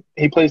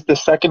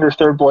the second or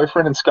third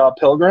boyfriend in Scott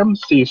Pilgrim.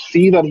 So you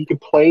see that he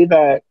could play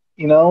that,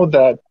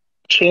 that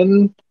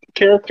chin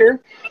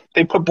character.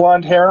 They put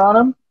blonde hair on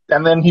him,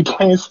 and then he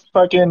plays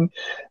fucking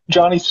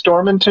Johnny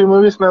Storm in 2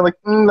 movies, and they're like,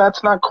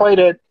 that's not quite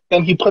it.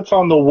 Then he puts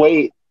on the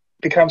weight,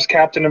 becomes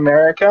Captain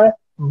America,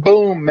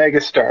 boom,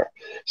 megastar.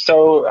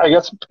 So I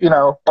guess,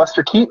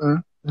 Buster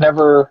Keaton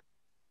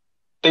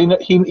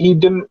he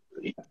didn't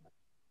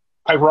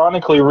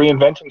ironically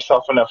reinvent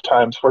himself enough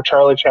times where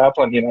Charlie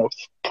Chaplin,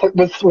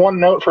 was one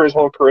note for his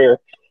whole career.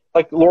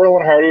 Like Laurel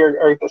and Hardy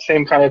are the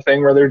same kind of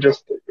thing where they're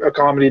just a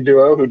comedy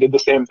duo who did the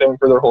same thing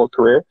for their whole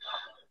career.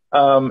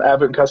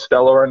 Abbott and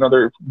Costello are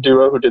another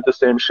duo who did the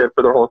same shit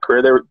for their whole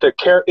career.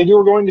 You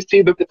were going to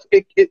see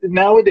that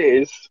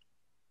nowadays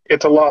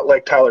it's a lot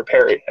like Tyler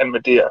Perry and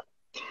Medea,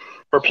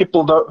 where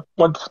people don't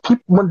when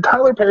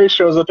Tyler Perry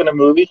shows up in a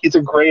movie, he's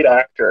a great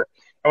actor,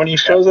 and when he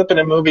shows up in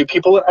a movie,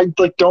 people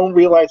don't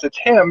realize it's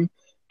him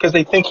because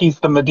they think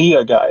he's the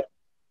Medea guy.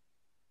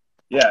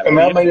 Yeah, and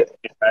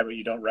but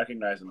you don't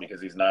recognize him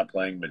because he's not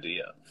playing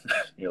Medea.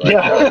 You're like,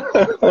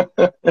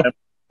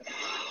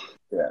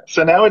 yeah.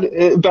 So now,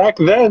 back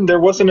then, there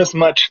wasn't as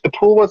much. The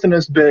pool wasn't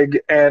as big,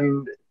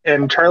 and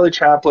and Charlie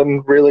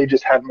Chaplin really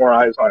just had more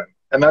eyes on him.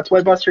 And that's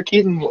why Buster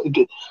Keaton,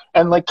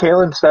 and like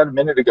Caylen said a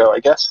minute ago, I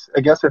guess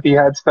if he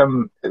had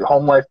some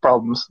home life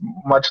problems,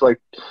 much like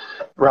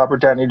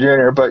Robert Downey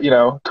Jr., but,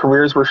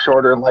 careers were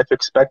shorter and life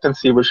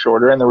expectancy was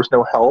shorter and there was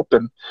no help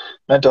and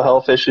mental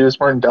health issues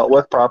weren't dealt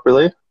with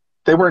properly.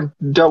 They weren't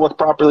dealt with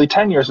properly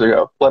 10 years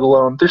ago, let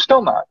alone, they're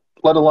still not,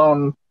 let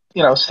alone,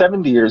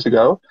 70 years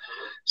ago.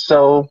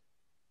 So.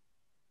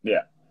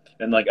 Yeah.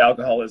 And like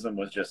alcoholism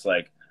was just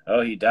like,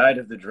 oh, he died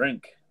of the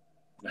drink.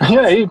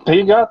 Yeah, he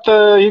got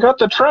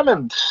the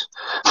tremens.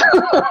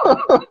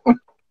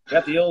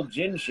 Got the old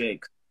gin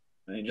shakes,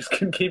 and he just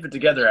couldn't keep it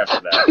together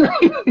after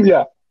that.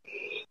 Yeah,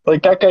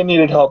 like that guy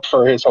needed help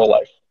for his whole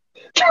life.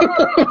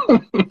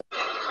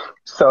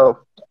 So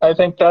I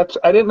think I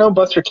didn't know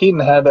Buster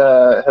Keaton had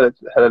a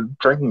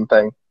drinking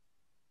thing.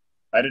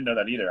 I didn't know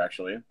that either,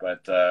 actually.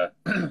 But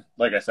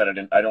like I said,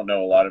 I don't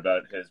know a lot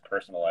about his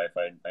personal life.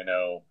 I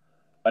know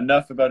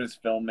enough about his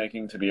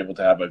filmmaking to be able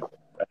to have an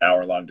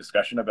hour-long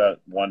discussion about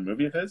one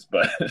movie of his,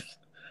 but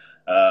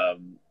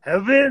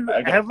have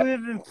we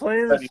been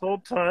playing this whole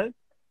time?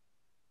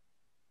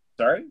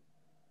 Sorry?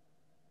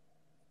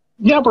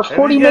 Yeah, we're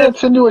 40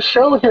 minutes into a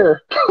show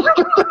here.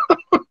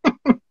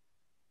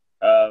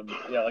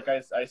 Yeah, like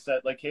I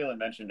said, like Caylen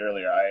mentioned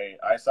earlier,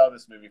 I saw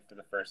this movie for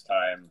the first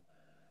time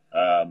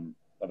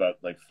about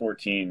like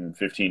 14,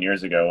 15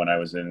 years ago when I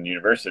was in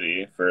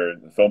university for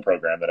the film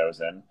program that I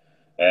was in.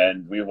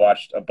 And we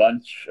watched a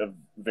bunch of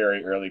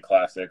very early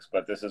classics,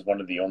 but this is one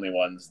of the only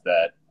ones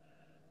that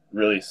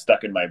really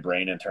stuck in my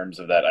brain in terms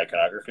of that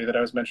iconography that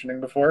I was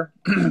mentioning before.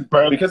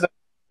 Right. Because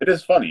it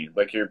is funny.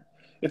 Like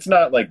it's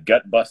not like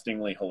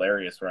gut-bustingly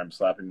hilarious where I'm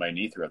slapping my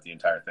knee throughout the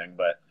entire thing,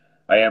 but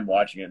I am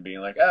watching it and being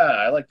like,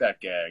 I like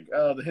that gag.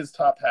 Oh, his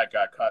top hat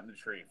got caught in the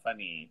tree.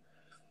 Funny.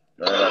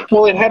 Or like,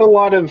 well, it had a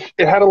lot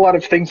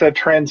of things that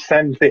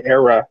transcend the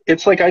era.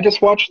 It's like I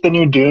just watched the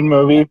new Dune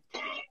movie.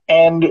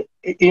 And,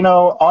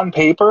 on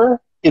paper,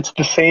 it's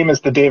the same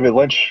as the David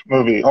Lynch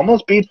movie,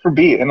 almost beat for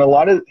beat. And they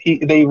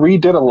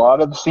redid a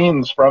lot of the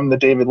scenes from the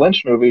David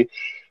Lynch movie.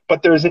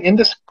 But there's an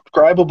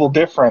indescribable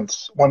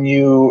difference when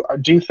you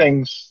do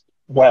things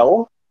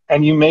well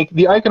and you make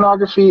the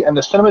iconography and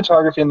the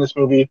cinematography in this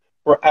movie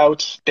were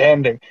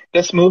outstanding.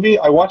 This movie,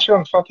 I watched it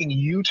on fucking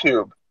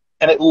YouTube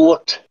and it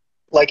looked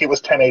like it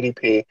was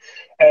 1080p.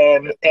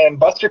 And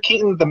Buster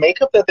Keaton, the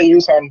makeup that they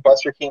use on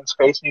Buster Keaton's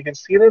face, and you can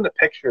see it in the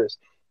pictures,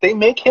 they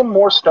make him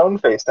more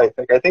stone-faced, I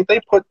think. I think they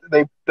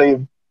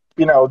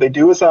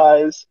do his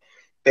eyes,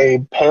 they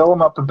pale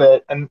him up a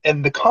bit, and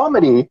the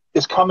comedy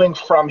is coming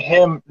from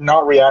him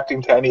not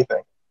reacting to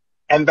anything.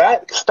 And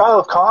that style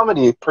of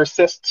comedy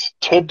persists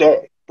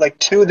today, like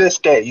to this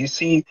day. You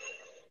see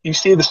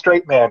the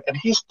straight man, and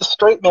he's the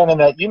straight man in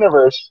that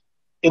universe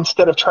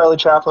instead of Charlie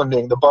Chaplin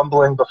being the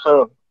bumbling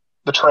buffoon,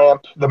 the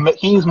tramp.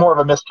 He's more of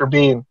a Mr.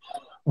 Bean,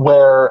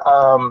 where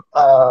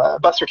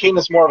Buster Keaton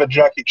is more of a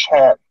Jackie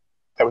Chan,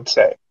 I would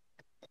say.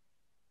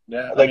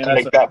 Yeah, I'd like to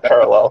make that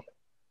parallel.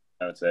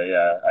 I would say,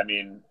 yeah. I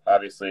mean,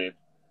 obviously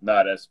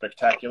not as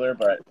spectacular,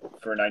 but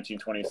for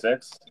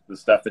 1926, the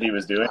stuff that he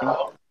was doing,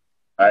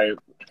 I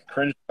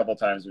cringed a couple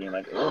times being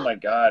like, oh my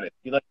God, if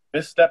he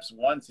missteps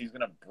once, he's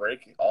going to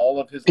break all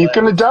of his legs. He's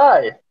going to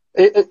die.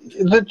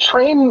 The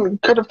train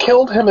could have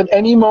killed him at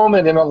any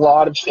moment in a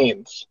lot of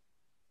scenes.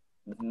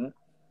 Mm-hmm.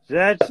 Did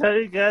I tell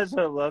you guys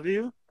I love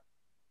you?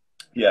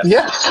 Yes.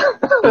 Yes.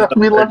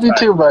 We love you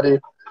too, buddy.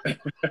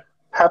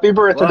 Happy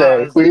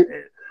birthday.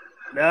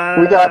 Well,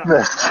 we got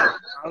this.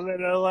 I'm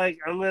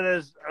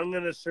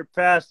gonna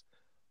surpass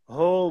a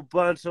whole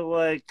bunch of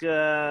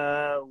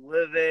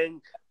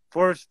living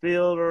force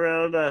field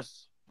around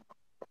us.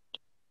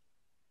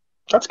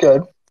 That's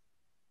good.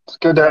 It's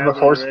good to have a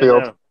force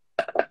field. Now.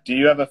 Do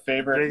you have a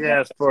favorite big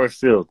ass force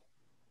field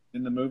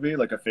in the movie,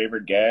 like a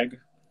favorite gag?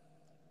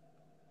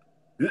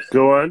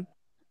 Go on.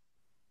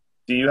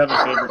 Do you have a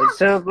favorite? It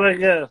sounds like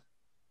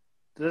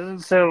doesn't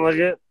sound like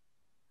it.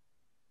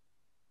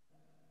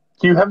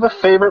 Do you have a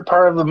favorite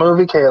part of the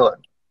movie, Caylen?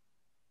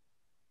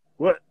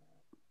 What?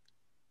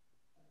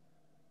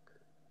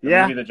 The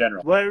movie, The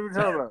General. What are we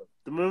talking about?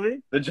 The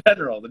movie? The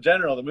General.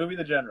 The movie,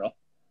 The General.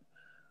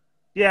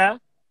 Yeah.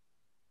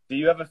 Do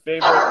you have a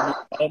favorite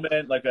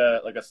moment, like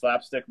a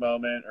slapstick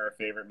moment, or a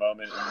favorite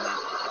moment in the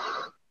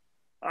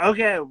movie?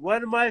 Okay,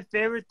 one of my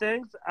favorite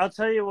things, I'll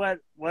tell you what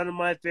one of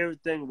my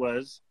favorite thing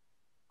was.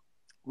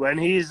 When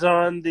he's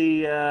on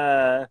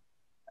the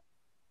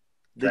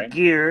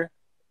gear,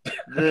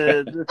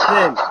 the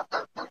thing.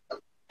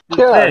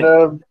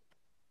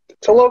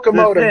 It's a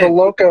locomotive, the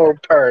loco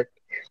part.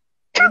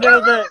 You know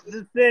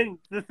the thing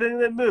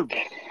that moves.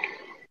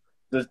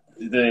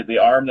 The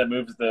arm that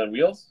moves the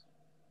wheels?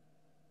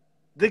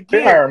 The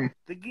gear. The arm.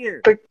 The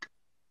gear.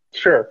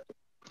 Sure.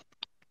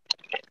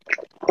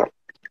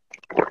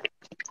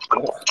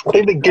 I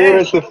think the gear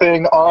is the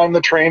thing on the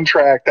train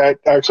track that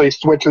actually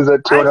switches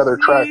it to another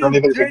track. I don't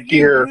think there's a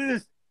gear.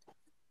 Boost.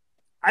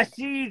 I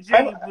see you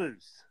drinking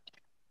boost.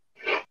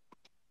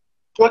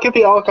 Look at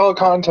the alcohol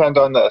content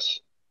on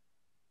this.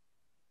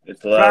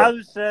 It's low.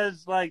 Probably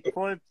says like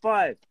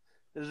 0.5.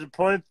 Is it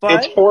 0.5?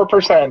 It's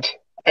 4%.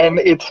 And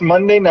it's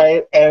Monday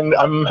night, and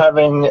I'm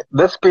having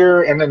this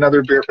beer and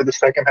another beer for the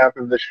second half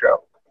of the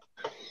show.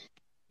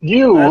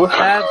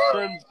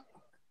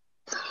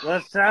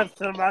 Let's have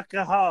some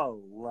alcohol.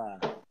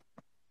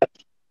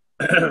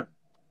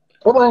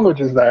 What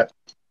language is that?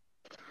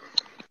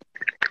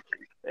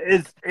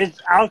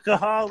 It's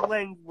alcohol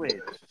language.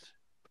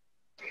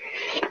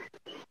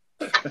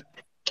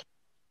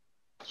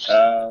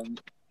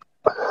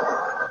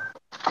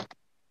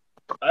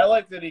 I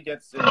like that he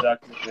gets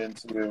inducted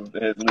into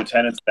his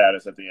lieutenant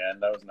status at the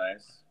end. That was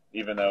nice,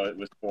 even though it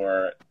was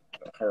for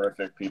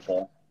horrific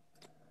people.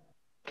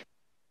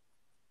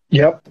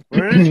 What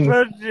are you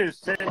supposed to do?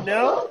 Say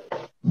no?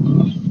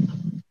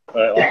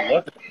 But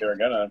look, they were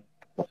gonna.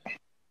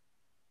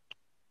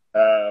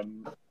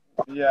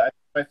 Yeah, I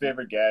think my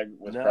favorite gag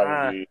was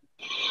probably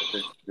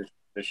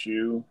the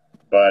shoe,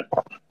 but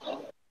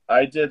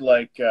I did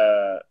like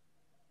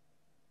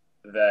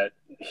that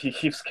he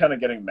keeps kind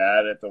of getting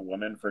mad at the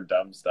woman for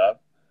dumb stuff.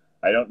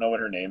 I don't know what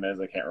her name is.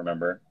 I can't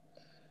remember.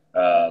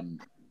 I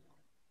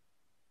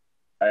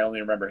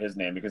only remember his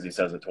name because he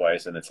says it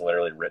twice, and it's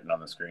literally written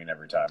on the screen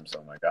every time. So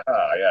I'm like,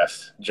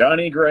 yes,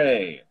 Johnny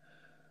Gray.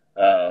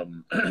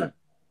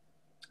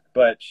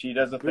 But she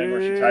does the thing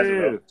where she ties a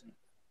rope,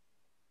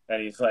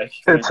 and he's like,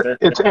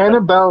 it's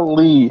Annabelle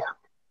Lee.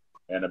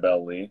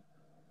 Annabelle Lee.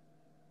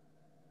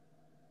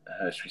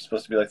 She's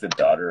supposed to be like the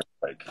daughter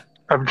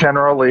of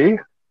General Lee.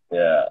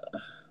 Yeah.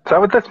 Is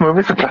that what this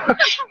movie's about?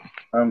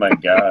 Oh my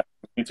god.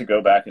 We need to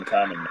go back in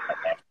time and not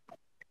watch.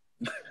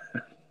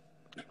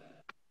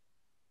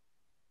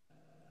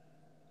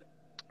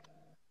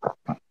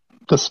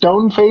 The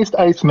stone-faced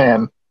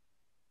Iceman.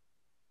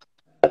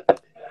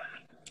 That's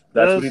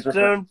what he's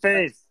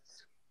stone-faced.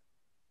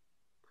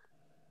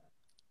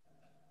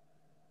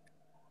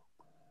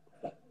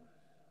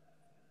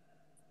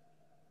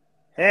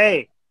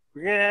 Hey,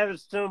 we're gonna have a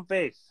stone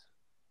face.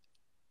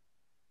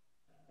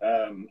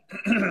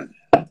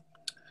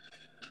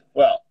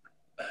 Well,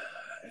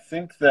 I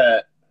think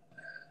that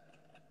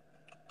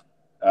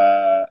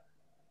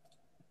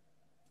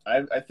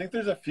I think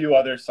there's a few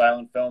other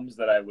silent films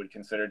that I would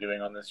consider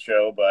doing on this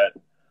show, but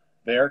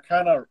they are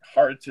kind of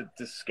hard to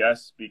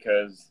discuss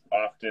because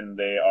often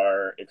they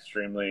are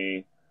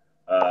extremely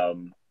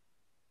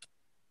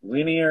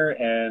linear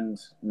and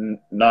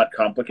not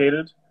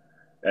complicated.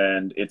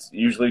 And it's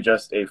usually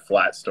just a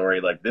flat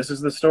story. Like, this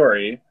is the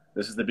story,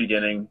 this is the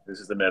beginning, this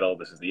is the middle,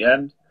 this is the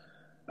end.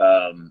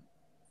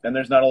 And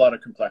there's not a lot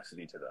of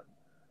complexity to them,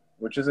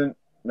 which isn't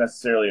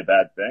necessarily a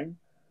bad thing.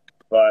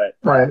 But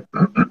right.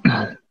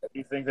 I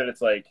do think that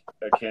it's like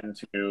akin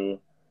to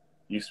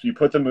you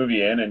put the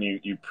movie in and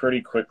you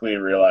pretty quickly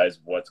realize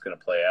what's going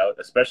to play out,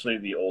 especially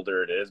the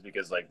older it is,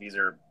 because like these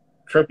are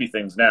tropey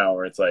things now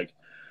where it's like,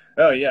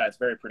 oh yeah, it's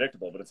very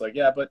predictable. But it's like,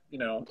 yeah, but you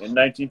know, in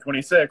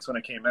 1926 when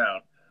it came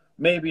out,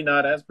 maybe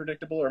not as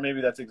predictable, or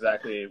maybe that's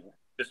exactly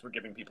just we're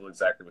giving people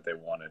exactly what they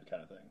wanted,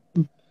 kind of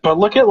thing. But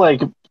look at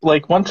like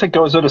once it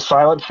goes out of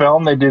silent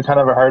film, they do kind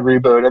of a hard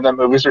reboot, and then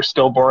movies are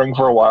still boring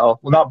for a while.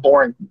 Well, not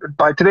boring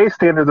by today's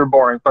standards, they're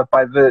boring, but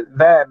by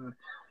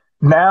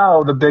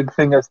now the big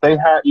thing is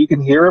you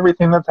can hear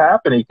everything that's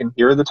happening. You can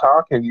hear the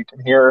talking, you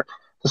can hear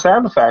the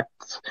sound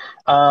effects.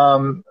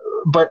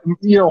 But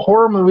you know,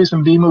 horror movies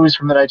and B movies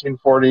from the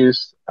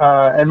 1940s,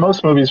 and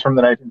most movies from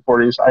the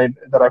 1940s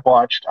that I've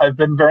watched, I've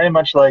been very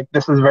much like,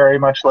 this is very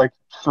much like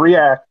 3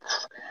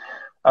 acts.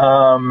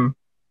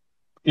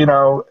 You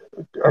know,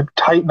 a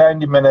tight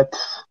 90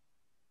 minutes,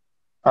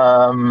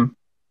 and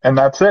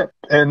that's it.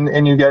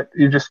 And you go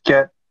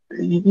to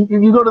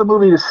the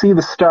movie to see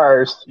the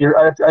stars.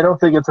 I don't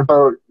think it's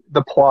about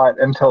the plot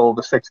until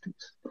the 60s,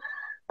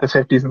 the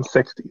 50s and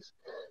 60s.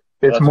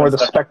 It's more the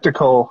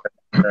spectacle.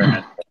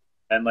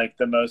 And like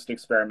the most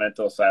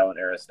experimental silent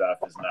era stuff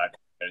is not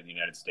in the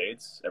United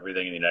States.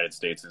 Everything in the United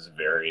States is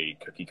very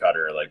cookie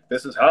cutter. Like,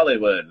 this is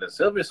Hollywood, the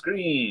silver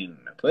screen,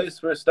 a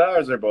place where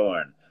stars are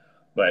born.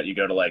 But you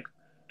go to like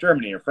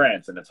Germany or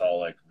France, and it's all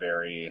like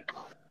very,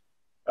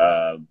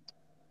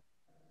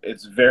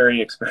 it's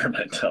very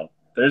experimental.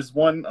 There's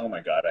one, oh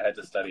my god, I had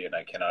to study it and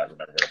I cannot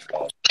remember what it's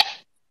called.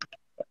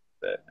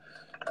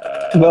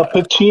 Le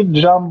Petit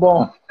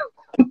Jambon.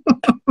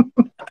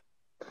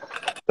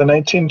 The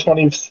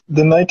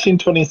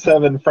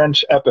 1927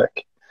 French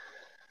epic.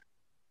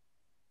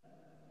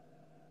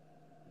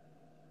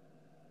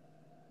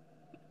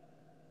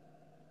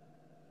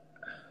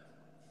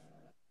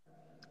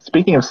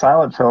 Speaking of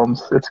silent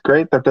films, it's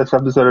great that this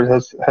episode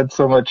has had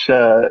so much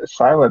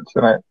silence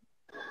in it.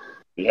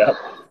 Yep.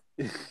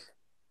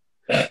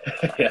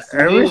 Yes.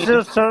 Are we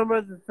still talking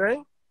about the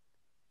thing?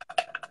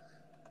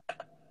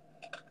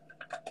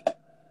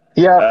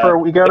 Yeah,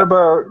 we got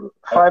about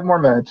 5 more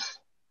minutes.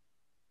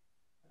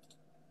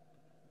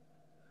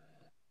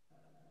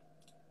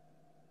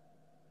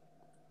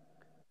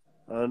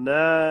 Oh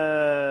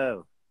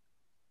no!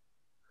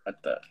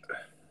 What the?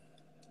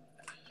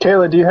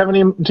 Caylen, do you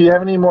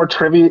have any more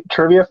trivia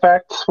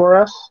facts for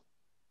us?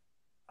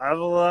 I have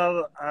a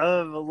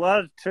lot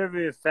of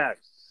trivia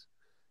facts.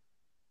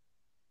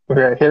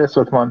 Okay, hit us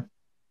with one.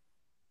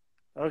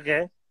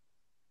 Okay.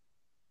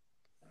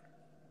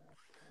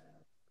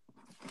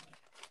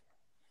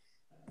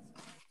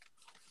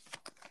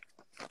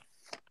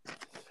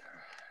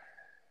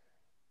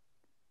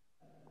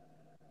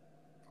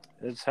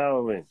 It's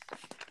Halloween.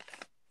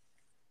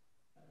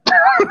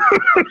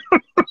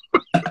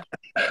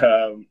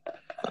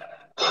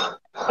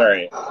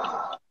 Sorry.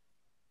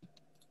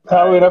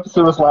 Halloween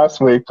episode was last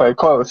week, but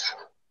close.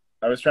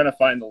 I was trying to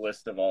find the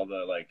list of all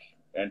the like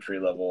entry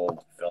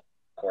level film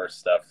course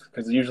stuff,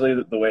 because usually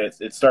the way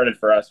it started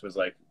for us was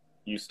like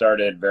you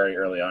started very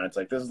early on. It's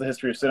like, this is the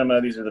history of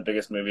cinema. These are the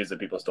biggest movies that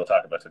people still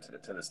talk about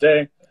to this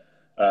day.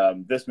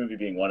 This movie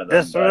being one of them.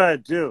 That's what I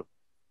do.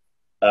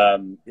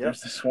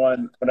 There's this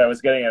one, what I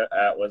was getting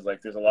at was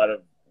like, there's a lot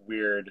of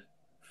weird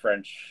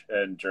French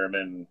and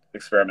German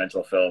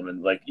experimental film,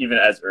 and like even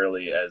as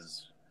early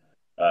as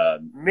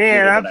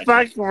man, I'm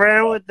fucking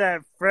around with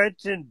that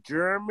French and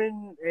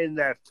German and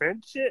that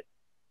French shit.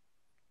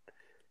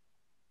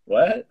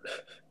 What?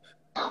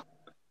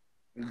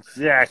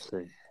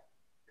 Exactly.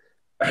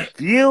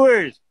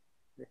 Viewers.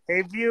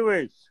 Hey,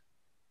 viewers.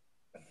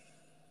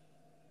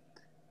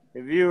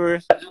 Hey,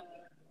 viewers.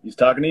 He's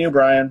talking to you,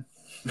 Brian.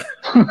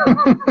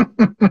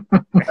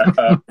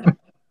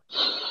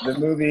 The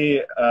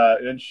movie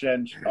Un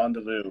Chien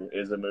Andalou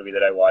is a movie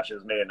that I watched. It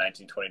was made in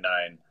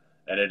 1929,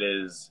 and it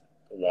is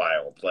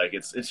wild. Like,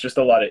 it's just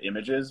a lot of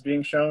images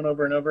being shown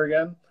over and over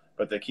again,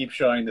 but they keep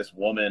showing this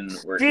woman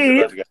where she's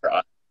about to get her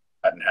eye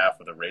cut in half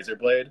with a razor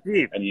blade.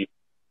 Steve, and you,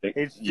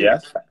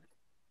 yes.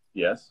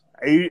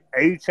 Are you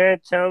trying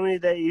to tell me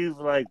that you've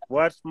like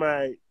watched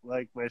my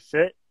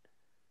shit?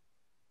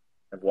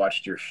 I've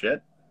watched your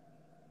shit.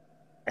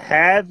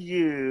 Have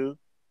you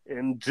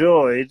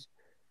enjoyed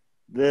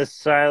this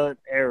silent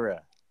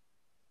era?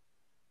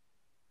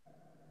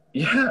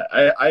 Yeah,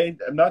 I'm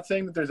not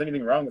saying that there's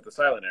anything wrong with the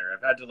silent era.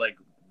 I've had to like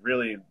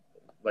really,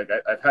 like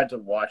I've had to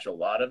watch a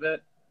lot of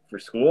it for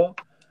school,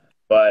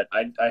 but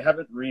I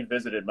haven't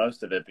revisited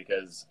most of it,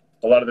 because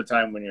a lot of the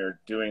time when you're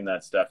doing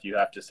that stuff, you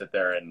have to sit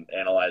there and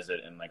analyze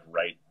it and like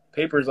write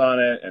papers on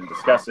it and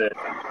discuss it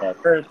in small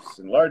groups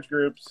and large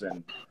groups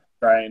and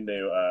trying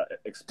to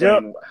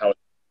explain how it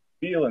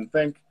feel and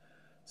think.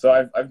 So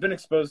I've been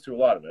exposed to a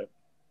lot of it,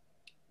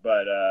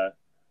 but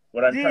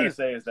what I'm trying to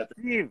say is that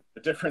the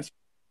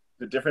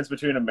difference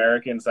between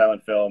American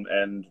silent film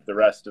and the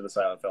rest of the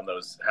silent film that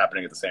was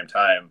happening at the same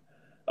time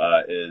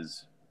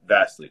is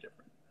vastly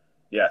different.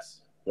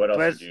 Yes. What else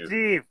but did you?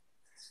 Steve.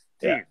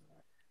 Yes.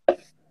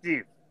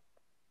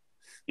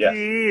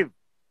 Steve.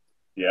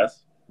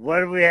 Yes. What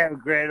do we have a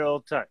great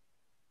old time?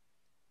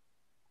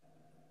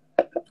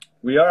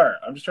 We are.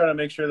 I'm just trying to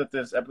make sure that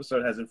this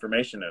episode has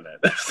information in it.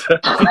 So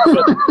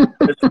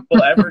if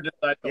people ever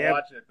decide to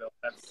watch it, they'll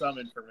have some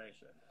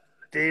information.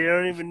 They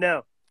don't even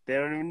know.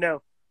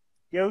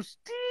 Yo,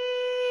 Steve!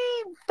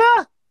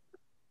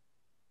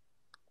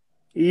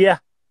 Yeah.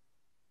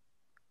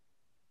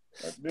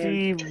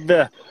 Steve.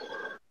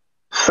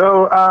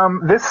 So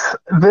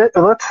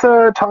let's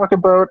talk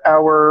about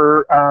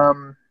our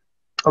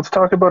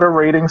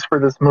ratings for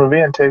this movie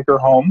and take her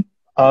home.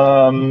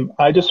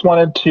 I just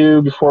wanted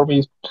to, before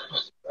we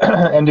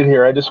ended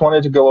here, I just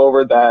wanted to go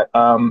over that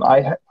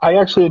I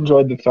actually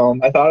enjoyed the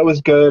film. I thought it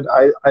was good.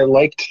 I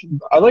liked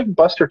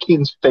Buster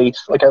Keaton's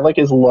face. Like, I like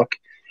his look.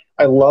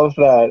 I love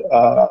that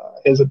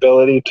his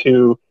ability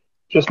to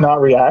just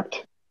not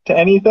react to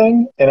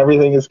anything, and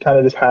everything is kind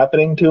of just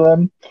happening to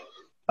him.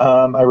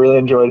 I really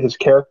enjoyed his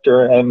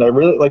character, and I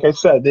really, like I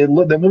said, the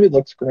movie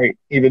looks great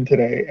even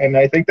today, and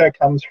I think that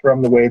comes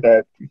from the way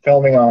that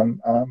filming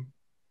on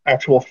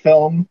actual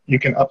film, you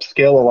can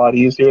upscale a lot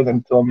easier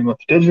than filming with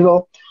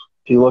digital.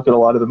 If you look at a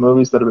lot of the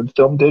movies that have been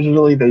filmed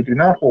digitally, they do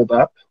not hold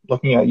up.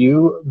 Looking at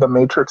you, the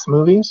Matrix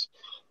movies.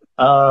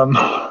 But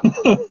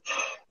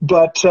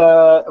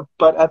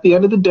at the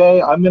end of the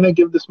day, I'm going to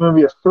give this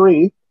movie a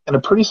 3, and a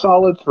pretty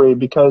solid 3,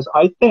 because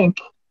I think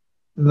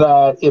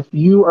that if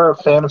you are a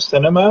fan of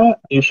cinema,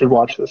 you should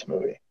watch this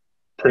movie,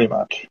 pretty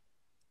much.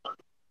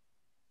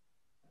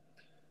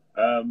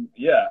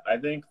 Yeah, I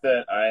think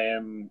that I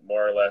am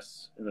more or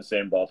less in the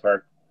same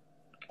ballpark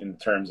in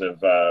terms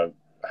of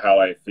how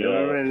I feel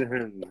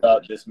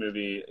about this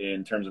movie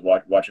in terms of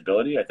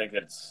watchability. I think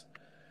it's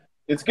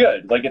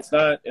good. Like, it's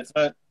not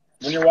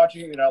when you're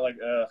watching it, you're not like,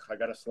 ugh, I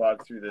got to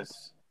slog through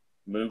this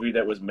movie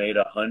that was made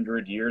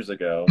 100 years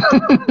ago.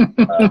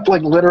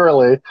 Like,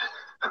 literally.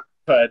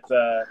 But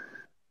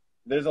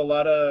there's a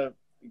lot of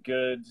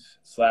good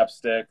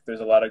slapstick.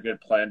 There's a lot of good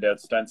planned out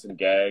stunts and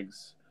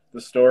gags. The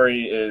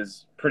story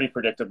is pretty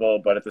predictable,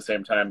 but at the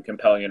same time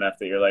compelling enough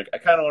that you're like, I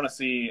kind of want to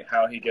see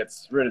how he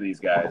gets rid of these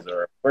guys,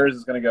 or where is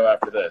this going to go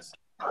after this?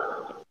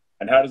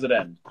 And how does it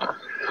end?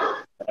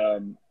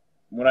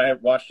 When I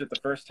watched it the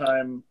first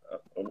time,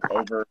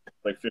 over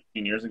like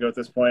 15 years ago at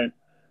this point,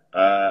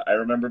 I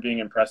remember being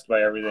impressed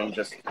by everything,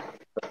 just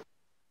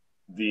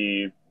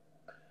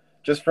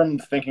from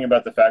thinking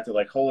about the fact that,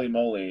 like, holy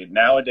moly,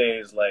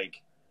 nowadays,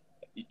 like,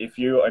 if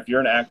you're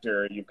an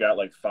actor, you've got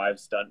like 5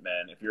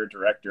 stuntmen. If you're a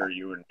director,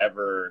 you were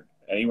never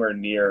anywhere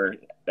near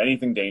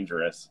anything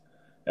dangerous.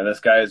 and this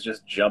guy is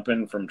just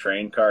jumping from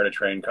train car to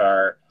train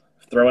car,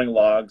 throwing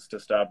logs to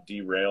stop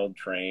derailed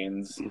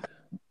trains.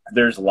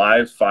 There's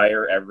live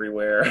fire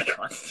everywhere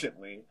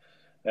constantly.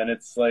 And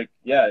it's like,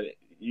 yeah,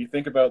 you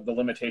think about the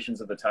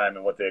limitations of the time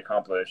and what they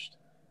accomplished.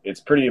 It's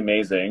pretty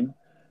amazing.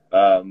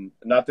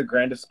 Not the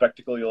grandest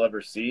spectacle you'll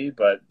ever see,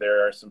 but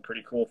there are some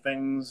pretty cool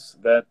things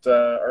that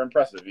are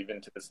impressive,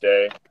 even to this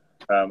day.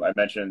 I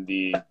mentioned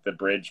the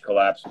bridge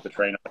collapse with the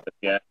train at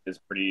the end is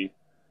pretty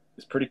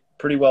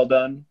well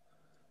done.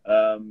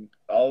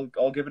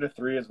 I'll give it a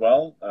 3 as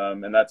well,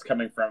 and that's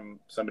coming from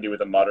somebody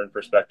with a modern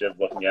perspective,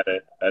 looking at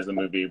it as a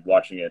movie,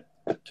 watching it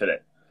today.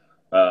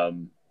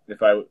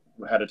 If I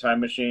had a time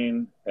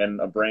machine and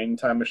a brain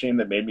time machine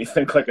that made me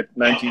think like a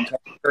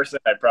 1920 person,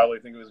 I'd probably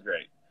think it was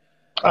great.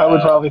 I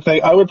would probably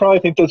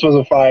think this was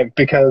a 5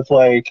 because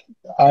like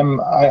I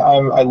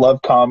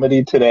love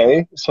comedy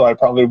today, so I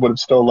probably would have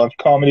still loved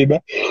comedy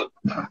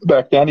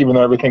back then, even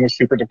though everything was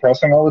super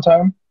depressing all the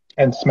time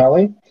and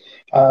smelly.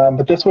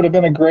 But this would have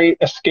been a great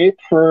escape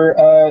for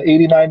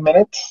 89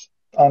 minutes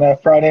on a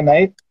Friday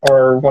night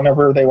or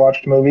whenever they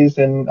watched movies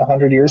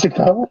 100 years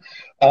ago.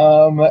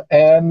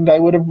 And I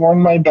would have worn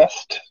my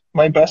best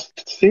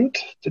suit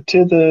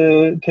to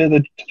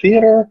the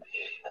theater.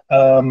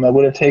 I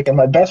would have taken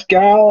my best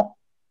gal,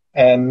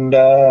 and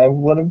I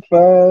would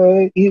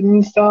have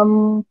eaten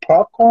some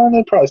popcorn.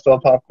 They probably still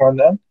have popcorn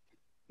then.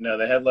 No,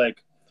 they had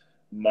like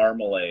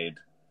marmalade.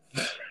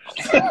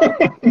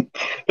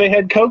 They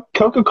had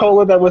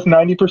Coca-Cola that was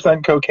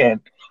 90%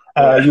 cocaine.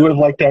 You would have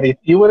liked any.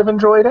 You would have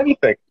enjoyed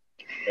anything.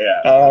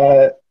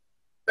 Yeah.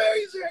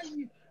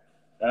 Amazing.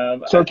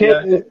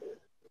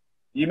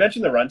 You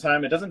mentioned the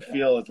runtime. It doesn't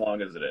feel as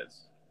long as it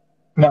is.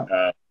 No.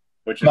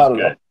 Which is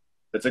good.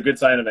 It's a good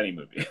sign of any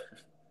movie.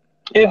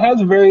 It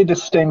has very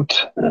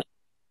distinct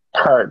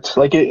parts.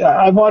 Like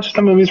I've watched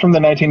some movies from the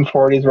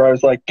 1940s where I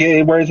was like,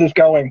 hey, where is this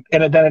going?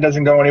 And then it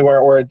doesn't go anywhere,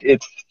 or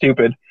it's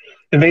stupid.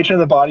 Invasion of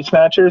the Body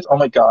Snatchers. Oh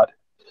my god.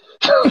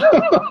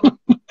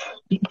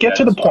 Get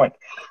to the point.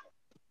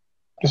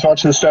 Just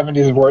watch the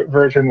 70s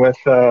version with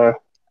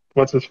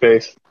what's his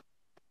face?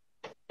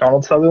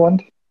 Donald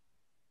Sutherland.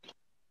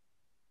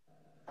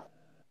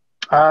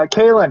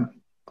 Caylen,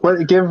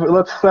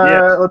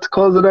 let's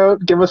close it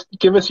out. Give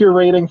us your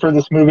rating for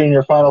this movie and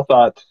your final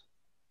thoughts.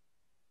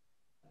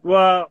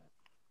 Well,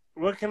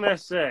 what can I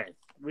say?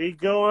 We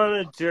go on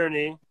a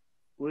journey.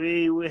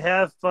 We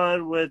have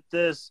fun with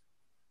this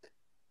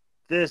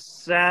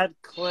sad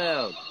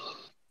clown.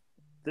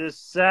 This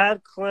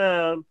sad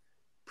clown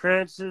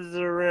prances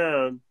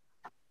around,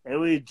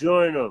 and we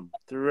join him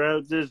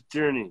throughout this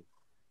journey.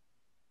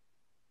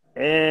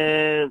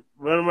 And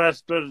what am I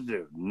supposed to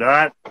do?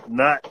 Not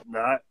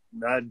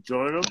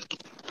join them?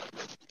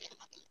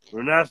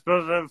 We're not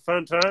supposed to have a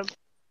fun time?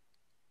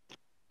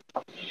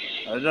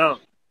 I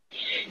don't.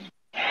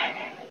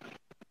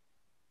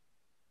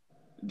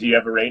 Do you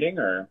have a rating,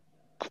 or?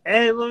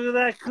 Hey, look at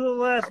that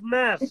cool ass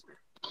mask.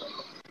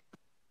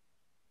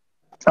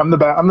 I'm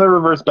the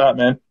reverse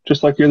Batman,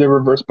 just like you're the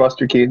reverse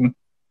Buster Keaton.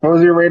 What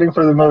was your rating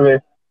for the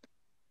movie?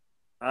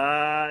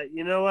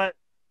 You know what?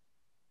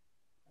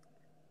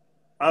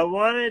 I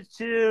wanted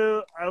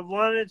to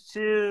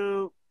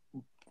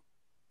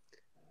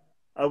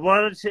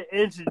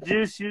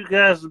introduce you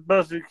guys to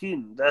Buster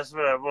Keaton. That's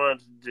what I wanted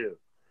to do.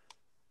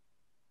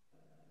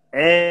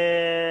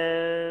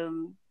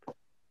 And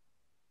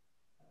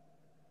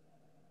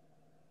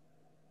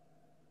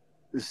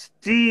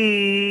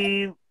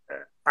Steve,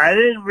 I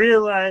didn't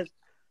realize,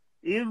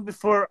 even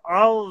before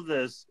all of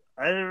this,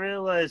 I didn't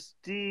realize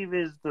Steve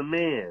is the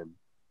man.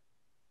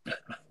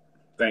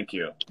 Thank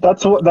you.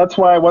 That's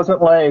why I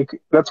wasn't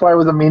like. That's why I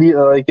was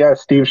immediately like, yeah,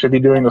 Steve should be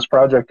doing this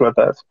project with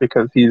us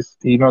because he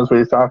knows what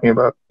he's talking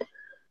about.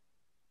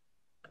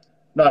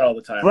 Not all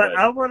the time, but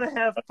I want to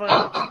have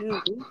fun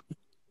too.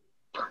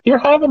 You're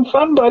having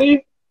fun,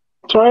 buddy.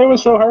 That's why I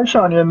was so harsh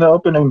on you in the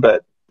opening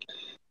bit.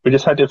 We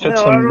just had to fit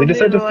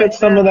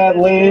some of that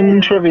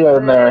lame trivia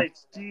in there. Like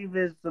Steve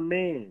is the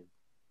man.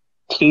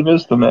 Steve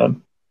is the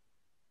man.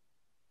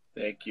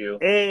 Thank you.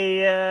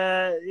 Hey,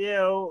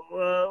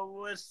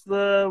 what's in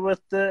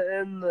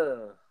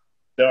the?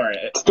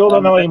 Sorry. Still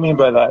don't know what you mean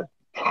by that.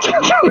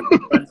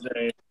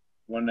 Wednesday,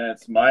 when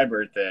it's my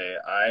birthday,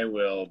 I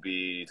will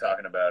be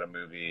talking about a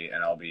movie,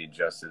 and I'll be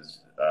just as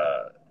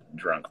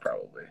drunk,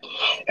 probably.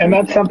 And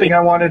that's something I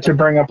wanted to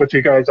bring up with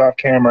you guys off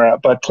camera,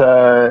 but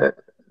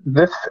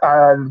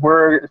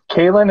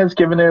Caylen has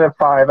given it a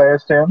 5, I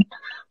assume.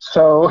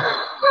 So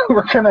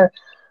we're gonna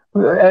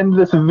end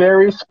this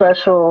very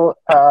special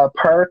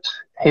part.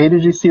 Hey,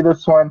 did you see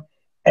this one?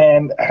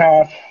 And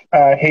half.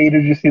 Hey,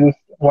 did you see this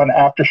one?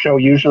 After show,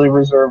 usually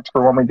reserved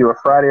for when we do a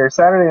Friday or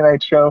Saturday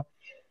night show.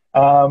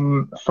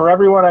 For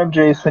everyone, I'm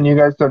Jason. You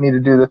guys don't need to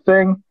do the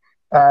thing.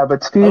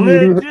 But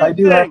Steve, I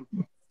do have.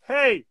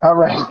 Hey. All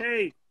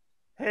right.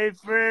 Hey,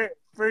 for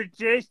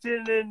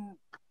Jason and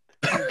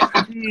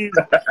Steve,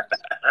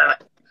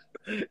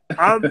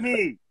 I'm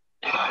me.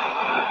 And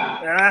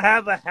I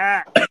have a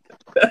hat.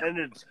 And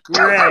it's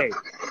gray.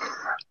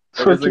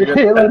 For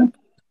Caylen,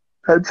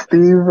 that's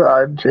Steve.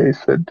 I'm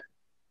Jason.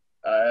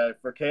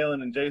 For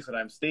Caylen and Jason,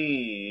 I'm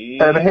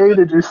Steve. And hey,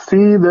 did you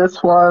see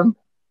this one?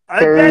 I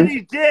bet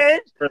he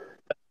did. For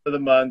the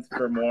month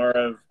for more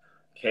of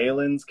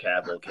Caylen's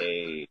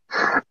Cavalcade.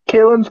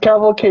 Caylen's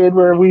Cavalcade,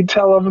 where we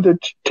tell them to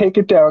take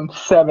it down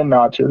 7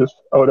 notches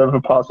out of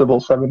a possible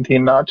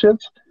 17 notches.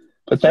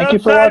 But thank you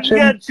for watching.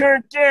 Get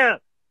turned down.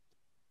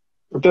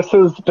 This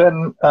has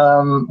been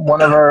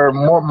one of our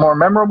more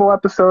memorable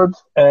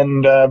episodes,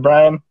 and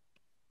Brian,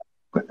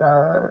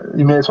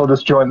 you may as well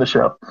just join the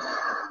show.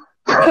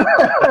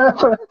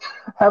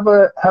 have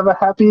a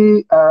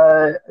happy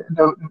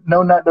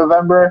No Nut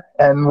November,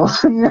 and we'll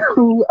see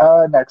you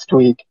next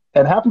week.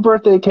 And happy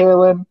birthday,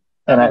 Caylen!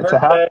 And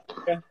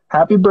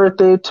happy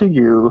birthday to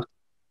you.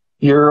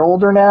 You're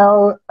older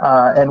now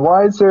and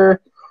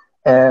wiser,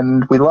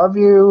 and we love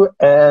you.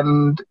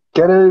 And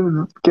get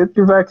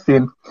your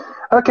vaccine.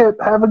 Okay,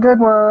 have a good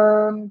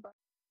one.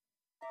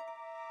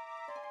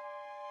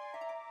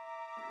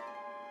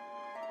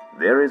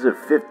 There is a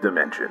 5th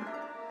dimension,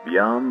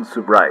 beyond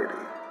sobriety,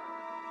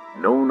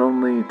 known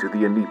only to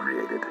the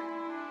inebriated.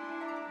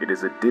 It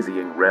is a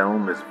dizzying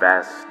realm as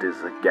vast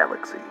as a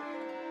galaxy,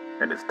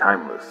 and as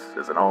timeless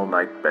as an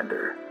all-night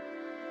bender.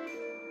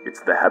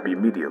 It's the happy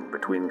medium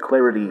between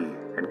clarity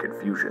and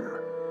confusion,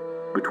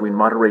 between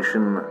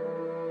moderation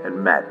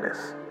and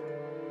madness.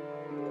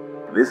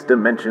 This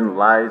dimension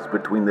lies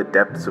between the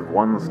depths of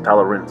one's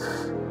tolerance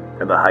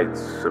and the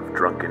heights of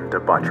drunken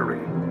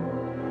debauchery.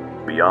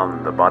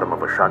 Beyond the bottom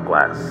of a shot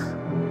glass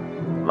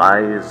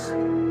lies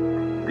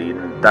the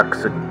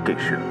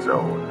intoxication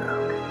zone.